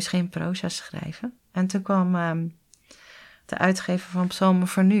kan heus geen proza schrijven. En toen kwam de uitgever van Psalmen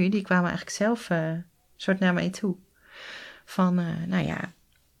voor Nu, die kwamen eigenlijk zelf soort naar mij toe. Van,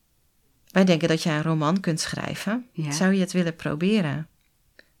 wij denken dat je een roman kunt schrijven. Ja. Zou je het willen proberen?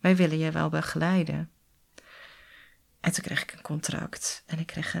 Wij willen je wel begeleiden. En toen kreeg ik een contract. En ik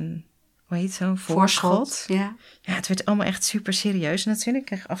kreeg een, voorschot. Ja, het werd allemaal echt super serieus. En natuurlijk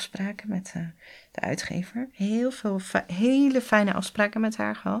kreeg ik afspraken met de uitgever. Heel veel hele fijne afspraken met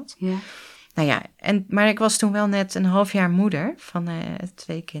haar gehad. Ja. Maar ik was toen wel net een half jaar moeder van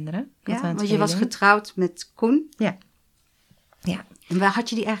 2 kinderen. Ja, want je was getrouwd met Koen? Ja. En waar had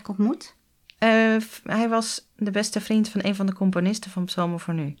je die eigenlijk ontmoet? Hij was de beste vriend van een van de componisten van Psalmen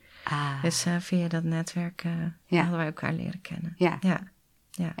voor Nu. Ah. Dus via dat netwerk hadden wij elkaar leren kennen. Ja.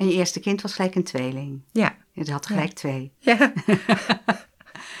 En je eerste kind was gelijk een tweeling? Ja. Je had gelijk 2? Ja.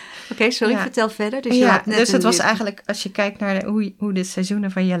 Oké, sorry, vertel verder. Dus het was eigenlijk, als je kijkt naar hoe de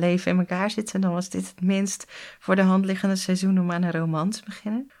seizoenen van je leven in elkaar zitten, dan was dit het minst voor de hand liggende seizoen om aan een roman te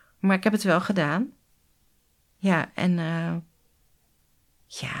beginnen. Maar ik heb het wel gedaan. Ja, en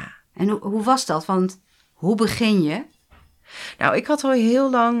En hoe was dat? Want hoe begin je? Nou, ik had al heel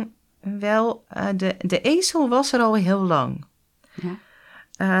lang wel, de ezel was er al heel lang. Ja.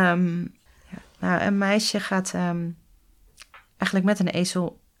 Een meisje gaat eigenlijk met een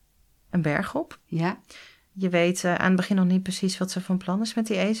ezel een berg op. Ja. Je weet aan het begin nog niet precies wat ze van plan is met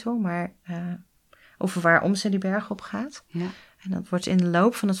die ezel, maar over waarom ze die berg op gaat. Ja. En dat wordt in de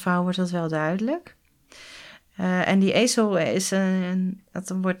loop van het verhaal wordt dat wel duidelijk. En die ezel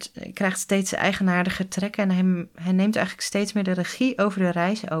krijgt steeds eigenaardige trekken en hij neemt eigenlijk steeds meer de regie over de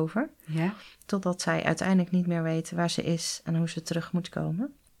reis over. Ja. Totdat zij uiteindelijk niet meer weet waar ze is en hoe ze terug moet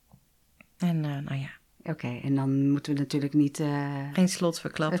komen. En Oké, en dan moeten we natuurlijk niet... Geen slot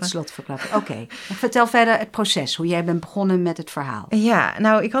verklappen. Het slot verklappen, oké. Vertel verder het proces, hoe jij bent begonnen met het verhaal. Ja,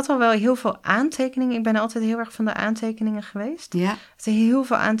 nou, ik had al wel heel veel aantekeningen. Ik ben altijd heel erg van de aantekeningen geweest. Ja. Er heel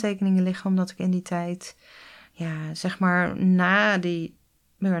veel aantekeningen liggen, omdat ik in die tijd... zeg maar na die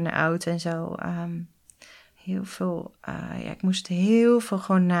burn-out en zo... heel veel... ik moest heel veel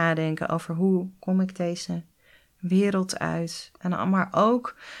gewoon nadenken over hoe kom ik deze... wereld uit. Maar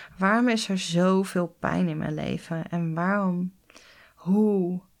ook, waarom is er zoveel pijn in mijn leven? En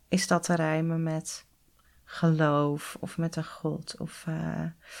hoe is dat te rijmen met geloof of met een God? Of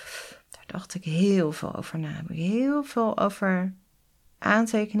daar dacht ik heel veel over na. Heb ik heel veel over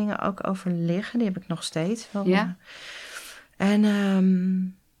aantekeningen, ook over liggen. Die heb ik nog steeds wel. Ja.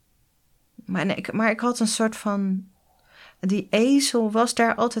 Maar ik had een soort van... Die ezel was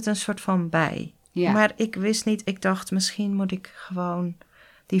daar altijd een soort van bij. Ja. Maar ik wist niet, ik dacht misschien moet ik gewoon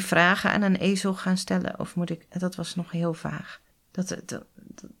die vragen aan een ezel gaan stellen. Of moet ik, dat was nog heel vaag.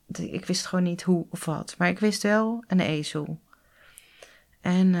 Ik wist gewoon niet hoe of wat. Maar ik wist wel een ezel.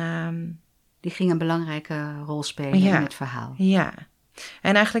 En die ging een belangrijke rol spelen in het verhaal. Ja.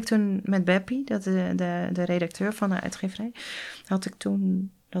 En eigenlijk toen met Beppie, de redacteur van de uitgeverij, had ik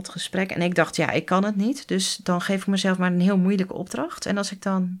toen... dat gesprek. En ik dacht, ik kan het niet. Dus dan geef ik mezelf maar een heel moeilijke opdracht. En als ik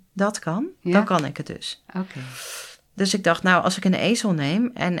dan dat kan, dan kan ik het dus. Oké. Dus ik dacht, nou, als ik een ezel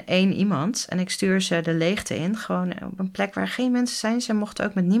neem en 1 iemand... en ik stuur ze de leegte in, gewoon op een plek waar geen mensen zijn. Ze mochten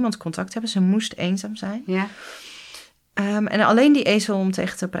ook met niemand contact hebben. Ze moest eenzaam zijn. Ja. En alleen die ezel om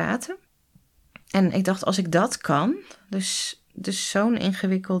tegen te praten. En ik dacht, als ik dat kan... Dus zo'n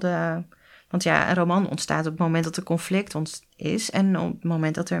ingewikkelde... Want een roman ontstaat op het moment dat er conflict is. En op het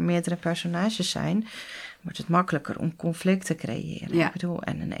moment dat er meerdere personages zijn... wordt het makkelijker om conflict te creëren. Ja. Ik bedoel,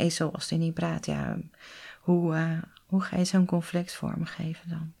 en een ezel als die niet praat... hoe ga je zo'n conflict vormgeven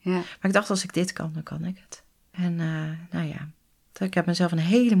dan? Ja. Maar ik dacht, als ik dit kan, dan kan ik het. En ik heb mezelf een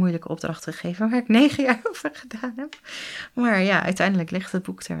hele moeilijke opdracht gegeven... waar ik 9 jaar over gedaan heb. Maar uiteindelijk ligt het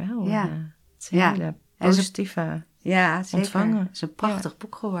boek er wel. Ja. Het is een hele positieve ontvangen. Het is een prachtig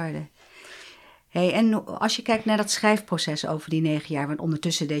boek geworden. Hey, en als je kijkt naar dat schrijfproces over die 9 jaar... want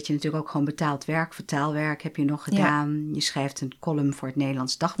ondertussen deed je natuurlijk ook gewoon betaald werk... vertaalwerk heb je nog gedaan. Ja. Je schrijft een column voor het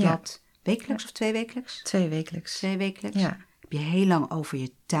Nederlands Dagblad. Ja. Wekelijks of 2 wekelijks? 2 wekelijks. 2 wekelijks. Ja. Heb je heel lang over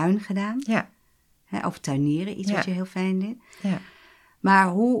je tuin gedaan. Ja. Over tuinieren, iets wat je heel fijn vindt. Ja. Maar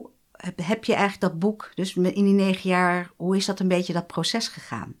hoe heb je eigenlijk dat boek... dus in die 9 jaar, hoe is dat een beetje dat proces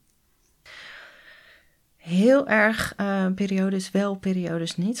gegaan? Heel erg periodes wel,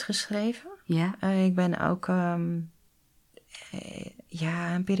 periodes niet geschreven. Ja. Ik ben ook een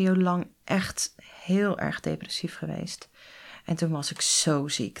periode lang echt heel erg depressief geweest. En toen was ik zo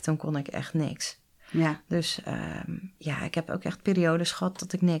ziek, toen kon ik echt niks. Ja. Dus ik heb ook echt periodes gehad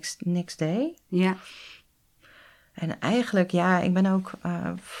dat ik niks deed. Ja. En eigenlijk, ik ben ook...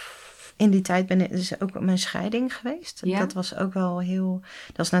 in die tijd is ook mijn scheiding geweest. Ja. Dat was ook wel heel...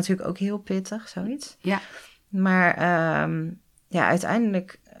 Dat was natuurlijk ook heel pittig, zoiets. Ja. Maar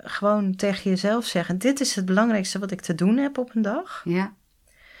uiteindelijk gewoon tegen jezelf zeggen, dit is het belangrijkste wat ik te doen heb op een dag. Ja.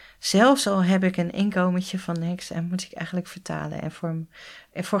 Zelfs al heb ik een inkomentje van niks en moet ik eigenlijk vertalen. En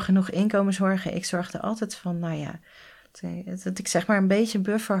voor genoeg inkomen zorgen. Ik zorgde altijd van, dat ik zeg maar een beetje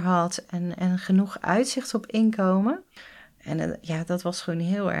buffer had en genoeg uitzicht op inkomen. En dat was gewoon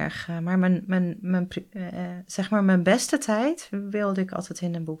heel erg. Maar mijn beste tijd wilde ik altijd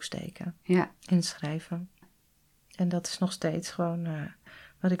in een boek steken. Ja. In schrijven. En dat is nog steeds gewoon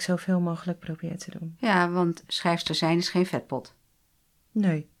wat ik zoveel mogelijk probeer te doen. Ja, want schrijfster zijn is geen vetpot.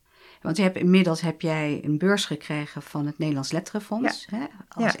 Nee. Want inmiddels heb jij een beurs gekregen van het Nederlands Letteren Fonds. Ja. Hè?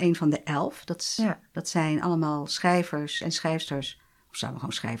 Als een van de 11. Dat zijn allemaal schrijvers en schrijfsters, of zouden we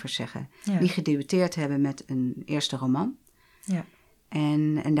gewoon schrijvers zeggen, die gedebuteerd hebben met een eerste roman. Ja.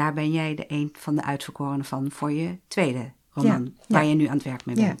 En daar ben jij een van de uitverkorenen van voor je tweede roman, waar je nu aan het werk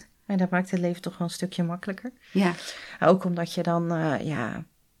mee bent. Ja. En dat maakt het leven toch wel een stukje makkelijker. Ja. Ook omdat je dan,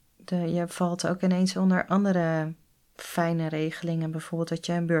 je valt ook ineens onder andere fijne regelingen. Bijvoorbeeld dat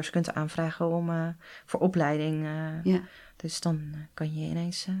je een beurs kunt aanvragen voor opleiding. Dus dan kan je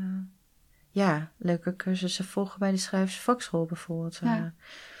ineens leuke cursussen volgen bij de schrijversvakschool bijvoorbeeld. Ja.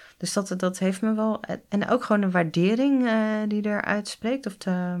 Dus dat heeft me wel... En ook gewoon de waardering die eruit spreekt.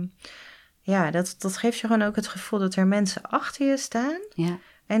 Dat geeft je gewoon ook het gevoel dat er mensen achter je staan. Ja.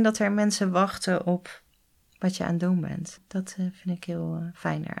 En dat er mensen wachten op wat je aan het doen bent. Dat vind ik heel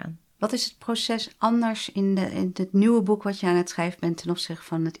fijn eraan. Wat is het proces anders in het nieuwe boek wat je aan het schrijven bent ten opzichte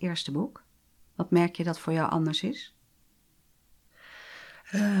van het eerste boek? Wat merk je dat voor jou anders is?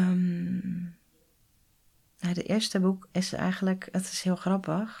 Het eerste boek is eigenlijk... Het is heel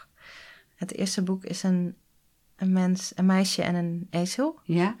grappig. Het eerste boek is een meisje en een ezel.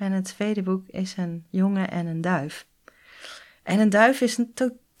 Ja. En het tweede boek is een jongen en een duif. En een duif is een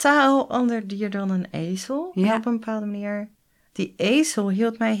totaal ander dier dan een ezel. Ja. En op een bepaalde manier... Die ezel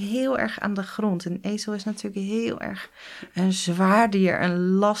hield mij heel erg aan de grond. Een ezel is natuurlijk heel erg een zwaar dier, een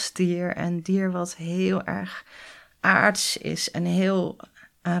lastdier. Een dier wat heel erg aards is en heel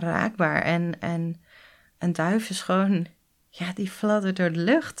aanraakbaar. En een duif is gewoon, die fladdert door de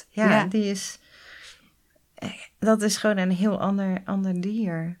lucht. Dat is gewoon een heel ander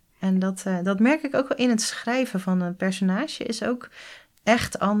dier. En dat merk ik ook wel in het schrijven van een personage is ook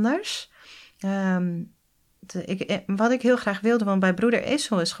echt anders. Wat ik heel graag wilde, want bij Broeder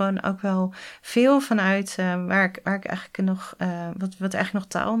Ezel is gewoon ook wel veel vanuit waar ik eigenlijk nog, wat eigenlijk nog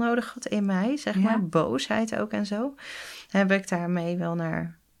taal nodig had in mij, zeg maar, boosheid ook en zo, heb ik daarmee wel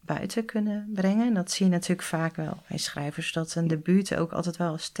naar buiten kunnen brengen. En dat zie je natuurlijk vaak wel bij schrijvers, dat een debuut ook altijd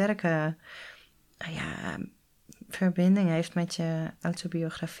wel een sterke verbinding heeft met je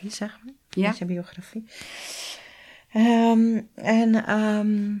autobiografie, zeg maar. Ja. Met je biografie.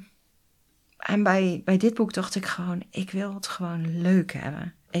 En bij dit boek dacht ik gewoon, ik wil het gewoon leuk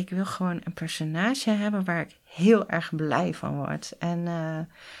hebben. Ik wil gewoon een personage hebben waar ik heel erg blij van word. En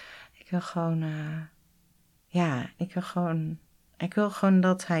ik wil gewoon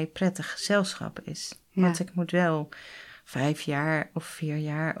dat hij prettig gezelschap is. Ja. Want ik moet wel 5 jaar of 4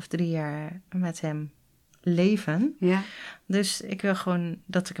 jaar of 3 jaar met hem leven. Ja. Dus ik wil gewoon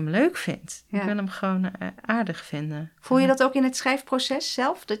dat ik hem leuk vind. Ja. Ik wil hem gewoon aardig vinden. Voel je dat ook in het schrijfproces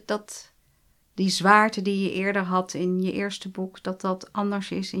zelf? Die zwaarte die je eerder had in je eerste boek, dat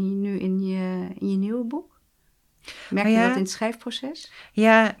anders is nu in je nieuwe boek? Merk je dat in het schrijfproces?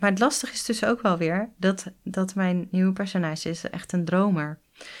 Ja, maar het lastige is dus ook wel weer dat mijn nieuwe personage is echt een dromer.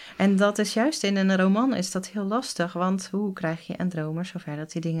 En dat is juist in een roman is dat heel lastig, want hoe krijg je een dromer zover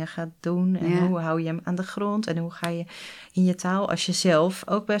dat hij dingen gaat doen? En hoe hou je hem aan de grond? En hoe ga je in je taal, als je zelf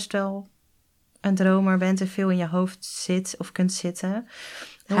ook best wel een dromer bent en veel in je hoofd zit of kunt zitten...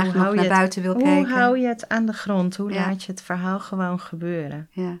 Graag nog naar buiten wil kijken. Hoe hou je het aan de grond? Hoe laat je het verhaal gewoon gebeuren?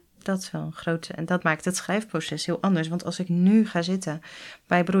 Ja. Dat is wel een grote... En dat maakt het schrijfproces heel anders. Want als ik nu ga zitten...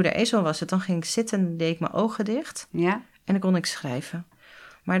 Bij Broeder Ezel was het... Dan ging ik zitten en deed ik mijn ogen dicht. Ja. En dan kon ik schrijven.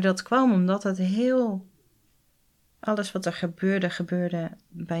 Maar dat kwam omdat het heel... Alles wat er gebeurde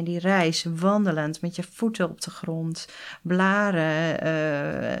bij die reis. Wandelend, met je voeten op de grond. Blaren.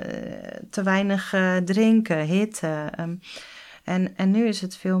 Te weinig drinken. Hitte. En nu is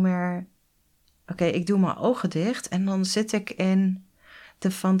het veel meer... Oké, ik doe mijn ogen dicht... en dan zit ik in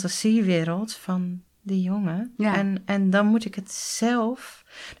de fantasiewereld van die jongen. Ja. En dan moet ik het zelf...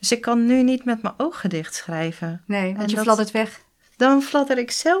 Dus ik kan nu niet met mijn ogen dicht schrijven. Nee, want je fladdert weg. Dan fladder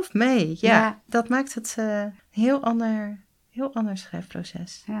ik zelf mee. Ja. Dat maakt het een heel ander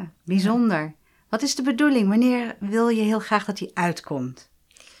schrijfproces. Ja, bijzonder. Ja. Wat is de bedoeling? Wanneer wil je heel graag dat hij uitkomt?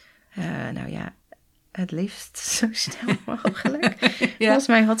 het liefst zo snel mogelijk. Ja. Volgens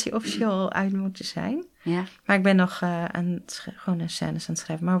mij had hij officieel al uit moeten zijn. Ja. Maar ik ben nog gewoon een scènes aan het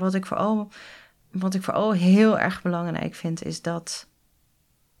schrijven. Maar wat ik vooral heel erg belangrijk vind, is dat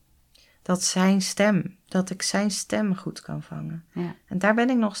zijn stem, dat ik zijn stem goed kan vangen. Ja. En daar ben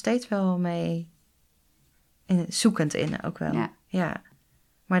ik nog steeds wel mee zoekend in ook wel. Ja.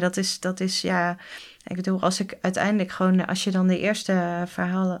 Maar dat is ja, ik bedoel, als ik uiteindelijk gewoon, als je dan de eerste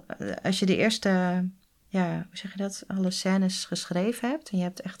verhalen, als je de eerste, ja, hoe zeg je dat, alle scènes geschreven hebt en je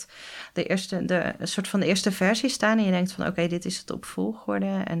hebt echt een soort van de eerste versie staan en je denkt van oké, dit is het op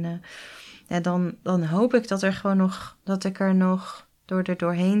volgorde en ja, dan hoop ik dat ik er nog door er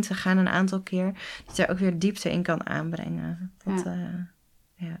doorheen te gaan een aantal keer, dat je er ook weer diepte in kan aanbrengen.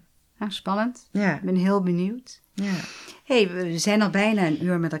 Spannend. Ja. Ik ben heel benieuwd. Ja. Hey, we zijn al bijna een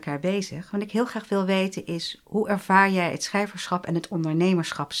uur met elkaar bezig. Wat ik heel graag wil weten is, hoe ervaar jij het schrijverschap en het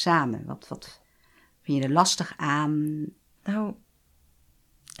ondernemerschap samen? Wat vind je er lastig aan? Nou,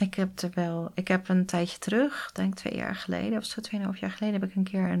 ik heb een tijdje terug, denk 2 jaar geleden, of zo 2,5 jaar geleden, heb ik een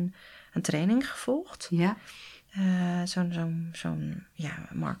keer een training gevolgd. Ja. Zo'n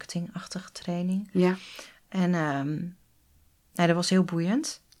marketingachtige training. Ja. En dat was heel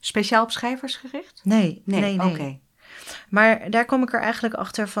boeiend. Speciaal op schrijvers gericht? Nee. Oké. Maar daar kom ik er eigenlijk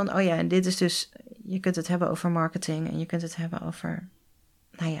achter van, oh ja, en dit is dus, je kunt het hebben over marketing en je kunt het hebben over,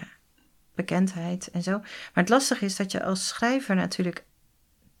 bekendheid en zo. Maar het lastige is dat je als schrijver natuurlijk,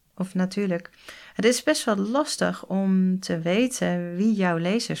 het is best wel lastig om te weten wie jouw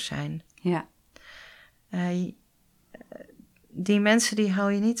lezers zijn. Ja. Die mensen die haal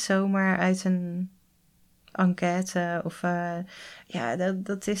je niet zomaar uit een enquête of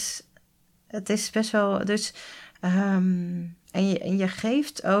het is best wel, dus en je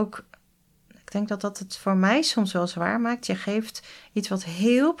geeft ook, ik denk dat het voor mij soms wel zwaar maakt, je geeft iets wat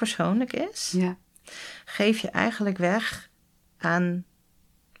heel persoonlijk is, geef je eigenlijk weg aan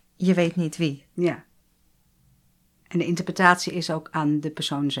je weet niet wie. Ja. En de interpretatie is ook aan de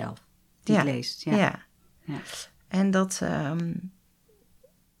persoon zelf die het leest. Ja. En dat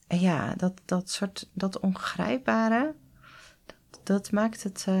ongrijpbare, dat maakt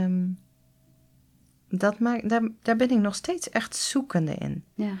het, daar ben ik nog steeds echt zoekende in.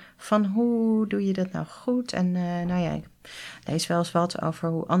 Ja. Van hoe doe je dat nou goed? En ik lees wel eens wat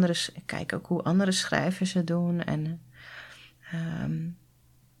over ik kijk ook hoe andere schrijvers het doen. En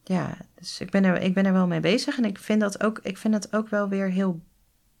dus ik ben er wel mee bezig. En ik vind dat ook wel weer heel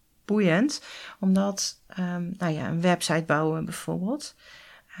boeiend. Omdat, een website bouwen bijvoorbeeld.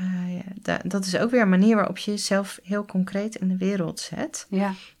 Dat is ook weer een manier waarop je jezelf heel concreet in de wereld zet.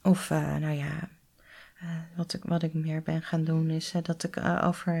 Ja. Of, wat ik meer ben gaan doen is dat ik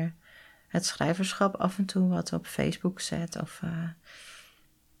over het schrijverschap af en toe wat op Facebook zet. Of,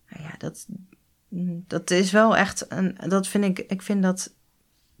 dat is wel echt, ik vind dat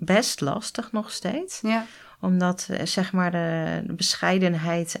best lastig nog steeds. Ja. Omdat, zeg maar, de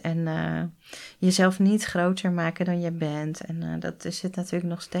bescheidenheid en jezelf niet groter maken dan je bent. En dat zit natuurlijk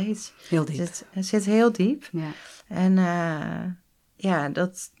nog steeds. Heel diep. Het zit heel diep. Ja. En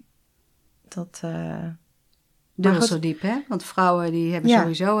dubbel zo diep, hè? Want vrouwen die hebben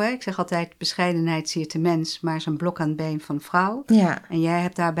sowieso, hè? Ik zeg altijd, bescheidenheid siert de mens, maar is een blok aan het been van vrouw. Ja. En jij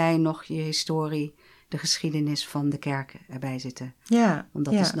hebt daarbij nog je historie, de geschiedenis van de kerk erbij zitten. Ja. Want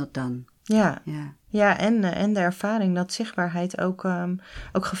dat is not done. Ja. Ja, en de ervaring dat zichtbaarheid ook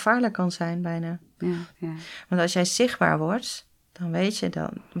gevaarlijk kan zijn bijna. Ja. Want als jij zichtbaar wordt, dan weet je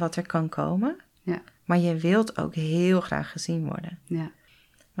dan wat er kan komen. Ja. Maar je wilt ook heel graag gezien worden. Ja.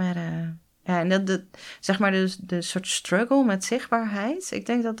 Maar en zeg maar de soort struggle met zichtbaarheid, ik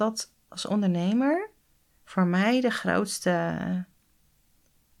denk dat als ondernemer voor mij de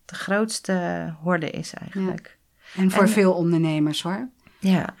grootste horde is eigenlijk. Ja. En voor veel ondernemers hoor.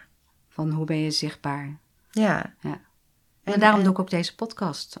 Ja. Van hoe ben je zichtbaar? Ja. En daarom doe ik ook deze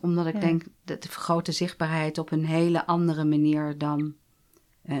podcast. Omdat ik denk dat de vergrote zichtbaarheid op een hele andere manier dan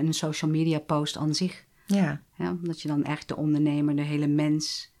een social media post aan zich. Ja. Omdat je dan echt de ondernemer, de hele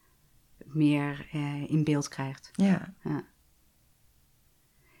mens meer in beeld krijgt. Ja.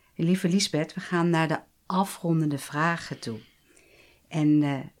 Lieve Liesbeth, we gaan naar de afrondende vragen toe. En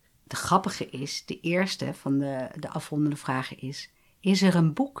de grappige is, de eerste van de afrondende vragen is er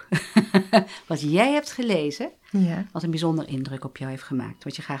een boek wat jij hebt gelezen, wat een bijzonder indruk op jou heeft gemaakt,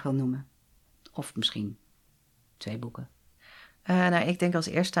 wat je graag wil noemen? Of misschien 2 boeken. Ik denk als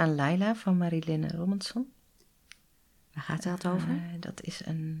eerste aan Laila van Marilyn Robinson. Waar gaat het over?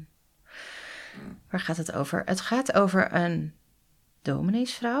 Waar gaat het over? Het gaat over een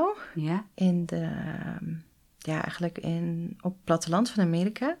domineesvrouw in op het platteland van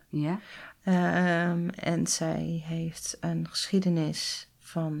Amerika. Ja. En zij heeft een geschiedenis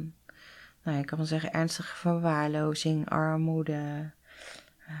van, nou, ik kan wel zeggen, ernstige verwaarlozing, armoede.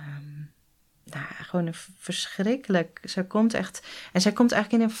 Gewoon een verschrikkelijk. Zij komt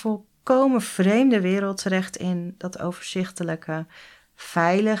eigenlijk in een volkomen vreemde wereld terecht in dat overzichtelijke,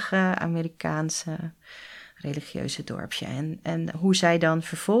 veilige Amerikaanse religieuze dorpje. En hoe zij dan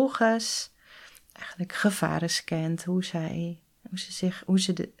vervolgens eigenlijk gevaren scant, hoe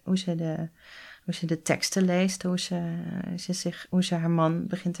ze de teksten leest, hoe ze haar man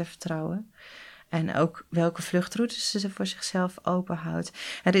begint te vertrouwen. En ook welke vluchtroutes ze voor zichzelf openhoudt.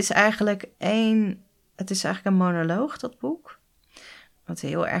 Het is eigenlijk een monoloog, dat boek. Wat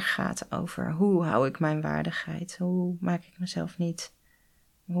heel erg gaat over hoe hou ik mijn waardigheid? Hoe maak ik mezelf niet?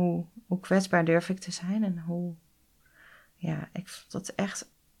 Hoe kwetsbaar durf ik te zijn? En hoe... Ja, ik vond dat echt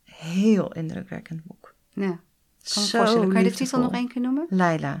een heel indrukwekkend boek. Ja, kan me Zo voorstellen. Kan je de liefdevol. titel nog één keer noemen?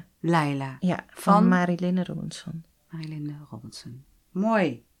 Laila. Ja, van Van Marilyn Ronson. Marilyn Ronson.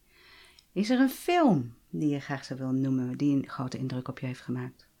 Mooi. Is er een film die je graag zou willen noemen, die een grote indruk op je heeft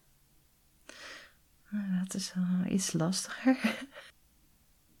gemaakt? Dat is wel iets lastiger.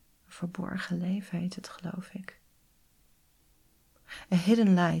 Verborgen leven heet het, geloof ik. A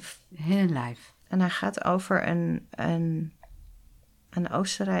Hidden Life. A Hidden Life. En hij gaat over een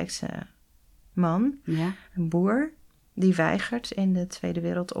Oostenrijkse man, Ja. een boer, die weigert in de Tweede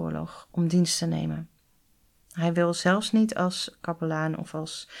Wereldoorlog om dienst te nemen. Hij wil zelfs niet als kapelaan of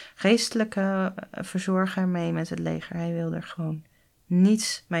als geestelijke verzorger mee met het leger. Hij wil er gewoon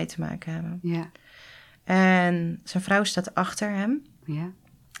niets mee te maken hebben. Ja. En zijn vrouw staat achter hem. Ja.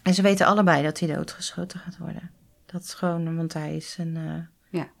 En ze weten allebei dat hij doodgeschoten gaat worden. Dat is gewoon, want hij is een...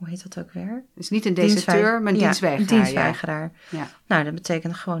 Hoe heet dat ook weer? Dus niet een deserteur, maar een dienstweigeraar. Een dienstweigeraar. Ja. Nou, dat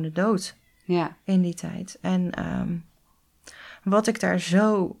betekent gewoon de dood in die tijd. En wat ik daar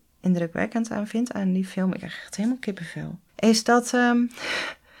zo indrukwekkend aan vind, aan die film, ik krijg echt helemaal kippenvel, is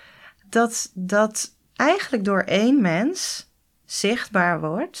dat eigenlijk door één mens zichtbaar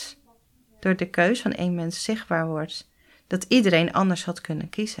wordt, door de keus van één mens zichtbaar wordt, dat iedereen anders had kunnen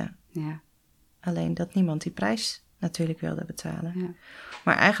kiezen. Ja. Alleen dat niemand die prijs natuurlijk wilde betalen. Ja.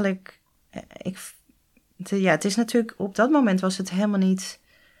 Maar eigenlijk, het is natuurlijk, op dat moment was het helemaal niet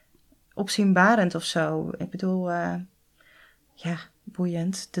opzienbarend of zo. Ik bedoel,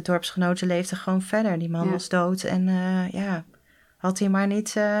 boeiend. De dorpsgenoten leefden gewoon verder. Die man was dood en had hij maar niet,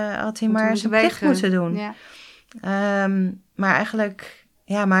 zijn plicht moeten doen. Ja. Maar eigenlijk,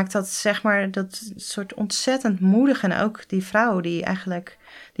 maakt dat, zeg maar, dat soort ontzettend moedig. En ook die vrouw die eigenlijk,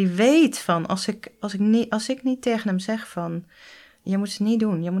 die weet van, als ik niet tegen hem zeg van, je moet het niet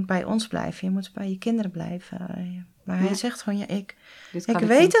doen, je moet bij ons blijven, je moet bij je kinderen blijven. Maar hij zegt gewoon, ik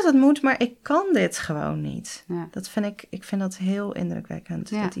weet dat het moet, maar ik kan dit gewoon niet. Ja. Ik vind dat heel indrukwekkend,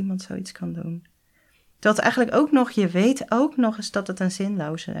 dat iemand zoiets kan doen. Dat eigenlijk ook nog, je weet ook nog eens dat het een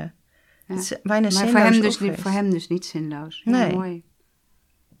zinloze... Ja. Het is bijna maar voor hem dus niet zinloos. Ja, nee. Mooi.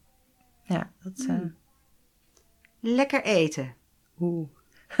 Ja, dat... Lekker eten.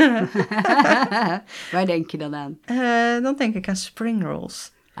 Waar denk je dan aan? Dan denk ik aan spring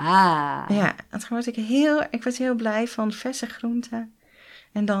rolls. Ja, ik word heel blij van verse groenten.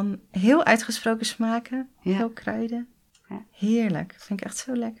 En dan heel uitgesproken smaken. Ja. Heel kruiden. Ja. Heerlijk. Vind ik echt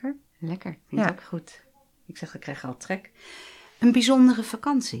zo lekker. Lekker. Vind ik ook goed. Ik zeg, ik krijg al trek. Een bijzondere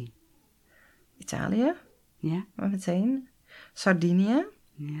vakantie. Italië. Ja. Maar meteen. Sardinië.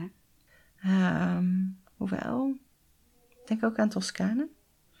 Ja. Hoewel. Ik denk ook aan Toscane.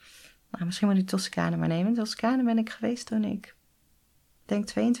 Nou, misschien moet ik Toscane maar nemen. Toscane ben ik geweest toen ik denk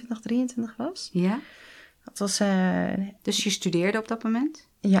 22, 23 was. Ja. Dat was... Dus je studeerde op dat moment?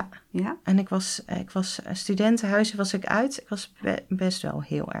 Ja. En ik was studentenhuizen was ik uit. Ik was best wel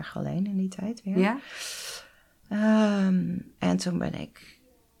heel erg alleen in die tijd weer. Ja. En toen ben ik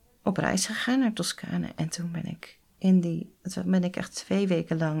op reis gegaan naar Toscane. En toen ben ik echt 2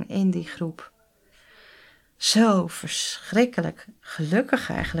 weken lang in die groep zo verschrikkelijk gelukkig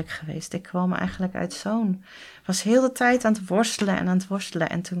eigenlijk geweest. Ik kwam eigenlijk uit was heel de tijd aan het worstelen.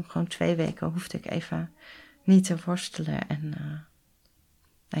 En toen gewoon 2 weken hoefde ik even niet te worstelen. En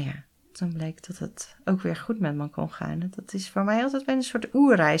toen bleek dat het ook weer goed met me kon gaan. Dat is voor mij altijd een soort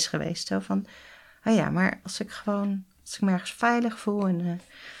oerreis geweest. Zo van, maar als ik me ergens veilig voel,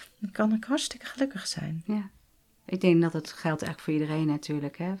 dan kan ik hartstikke gelukkig zijn. Ja. Ik denk dat het geldt eigenlijk voor iedereen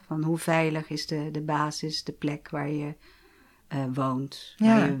natuurlijk. Hè? Van hoe veilig is de basis, de plek waar je woont,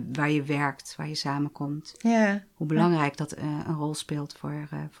 waar je werkt, waar je samenkomt. Ja. Hoe belangrijk dat een rol speelt voor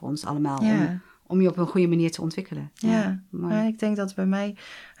ons allemaal om je op een goede manier te ontwikkelen. Ja, maar ik denk dat bij mij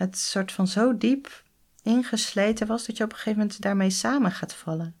het soort van zo diep ingesleten was, dat je op een gegeven moment daarmee samen gaat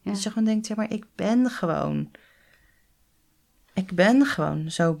vallen. Ja. Dat je gewoon denkt, ja, maar ik ben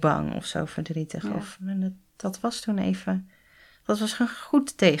gewoon zo bang of zo verdrietig. Ja. Dat was toen even, dat was een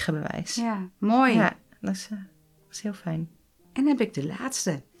goed tegenbewijs. Ja, mooi. Ja, dat was heel fijn. En dan heb ik de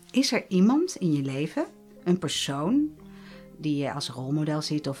laatste. Is er iemand in je leven, een persoon, die je als rolmodel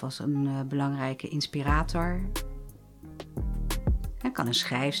ziet of als een belangrijke inspirator? Het kan een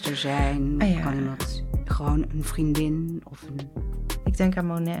schrijfster zijn, kan iemand, gewoon een vriendin of een... Ik denk aan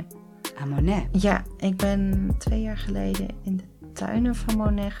Monet. Aan Monet? Ja, ik ben 2 jaar geleden in de tuinen van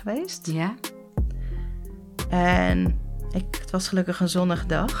Monet geweest. Ja. En het was gelukkig een zonnige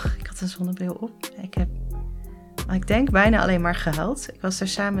dag. Ik had een zonnebril op. Ik denk bijna alleen maar gehuild. Ik was er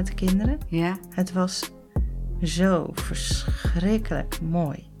samen met de kinderen. Ja. Het was zo verschrikkelijk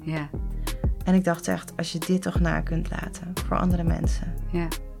mooi. Ja. En ik dacht echt, als je dit toch na kunt laten voor andere mensen. Ja.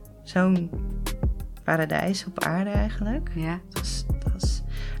 Zo'n paradijs op aarde eigenlijk. Ja.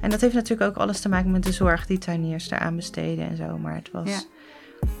 En dat heeft natuurlijk ook alles te maken met de zorg die tuiniers eraan besteden en zo. Maar het was... Ja.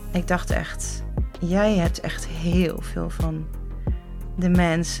 Ik dacht echt, jij hebt echt heel veel van de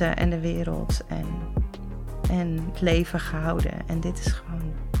mensen en de wereld en het leven gehouden. En dit is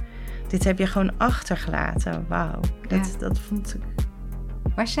gewoon... Dit heb je gewoon achtergelaten. Wauw. Dat vond ik...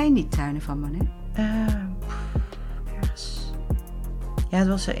 Waar zijn die tuinen van Monet? Ergens. Ja, het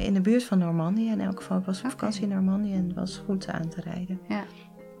was in de buurt van Normandië. In elk geval, ik was op vakantie in Normandië en het was goed aan te rijden. Ja.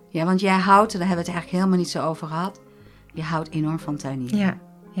 Ja, want jij houdt, daar hebben we het eigenlijk helemaal niet zo over gehad. Je houdt enorm van tuinieren.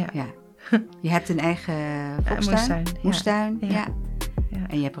 Ja. Je hebt een eigen volkstuin. Moestuin. Ja.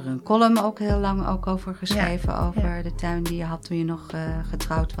 En je hebt er een column ook heel lang ook over geschreven. Over de tuin die je had toen je nog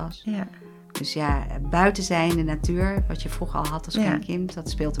getrouwd was. Ja. Dus ja, buiten zijn, de natuur, wat je vroeger al had als klein kind, dat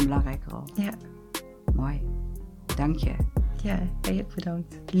speelt een belangrijke rol. Ja. Mooi. Dank je. Ja, heel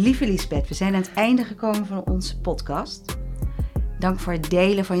bedankt. Lieve Liesbeth, we zijn aan het einde gekomen van onze podcast. Dank voor het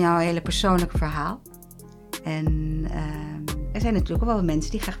delen van jouw hele persoonlijke verhaal. En er zijn natuurlijk ook wel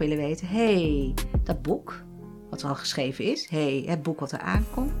mensen die graag willen weten... dat boek, wat er al geschreven is. Het boek wat er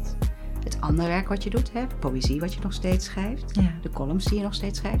aankomt. Het andere werk wat je doet. Poëzie wat je nog steeds schrijft. Ja. De columns die je nog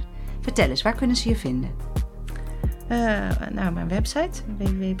steeds schrijft. Vertel eens, waar kunnen ze je vinden? Mijn website.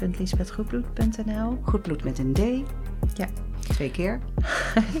 www.liesbethgoedbloed.nl. Goedbloed met een D. Ja. 2 keer.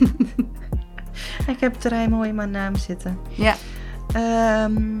 Ik heb het er mooi in mijn naam zitten. Ja.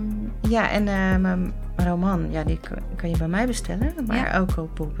 En mijn roman, die kan je bij mij bestellen. Maar ook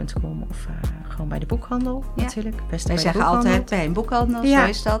op boek.com of gewoon bij de boekhandel natuurlijk. Wij zeggen altijd bij een boekhandel, zo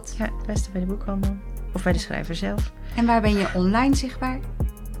is dat. Ja, het beste bij de boekhandel. Of bij de schrijver zelf. En waar ben je online zichtbaar?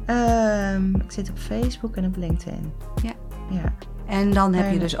 Ik zit op Facebook en op LinkedIn. Ja. En dan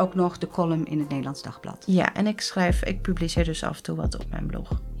heb je dus ook nog de column in het Nederlands Dagblad. Ja, en ik publiceer dus af en toe wat op mijn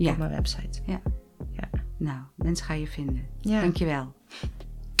blog. Op mijn website. Ja. Nou, mensen gaan je vinden. Ja. Dankjewel.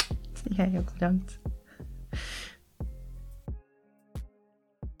 Jij ook bedankt.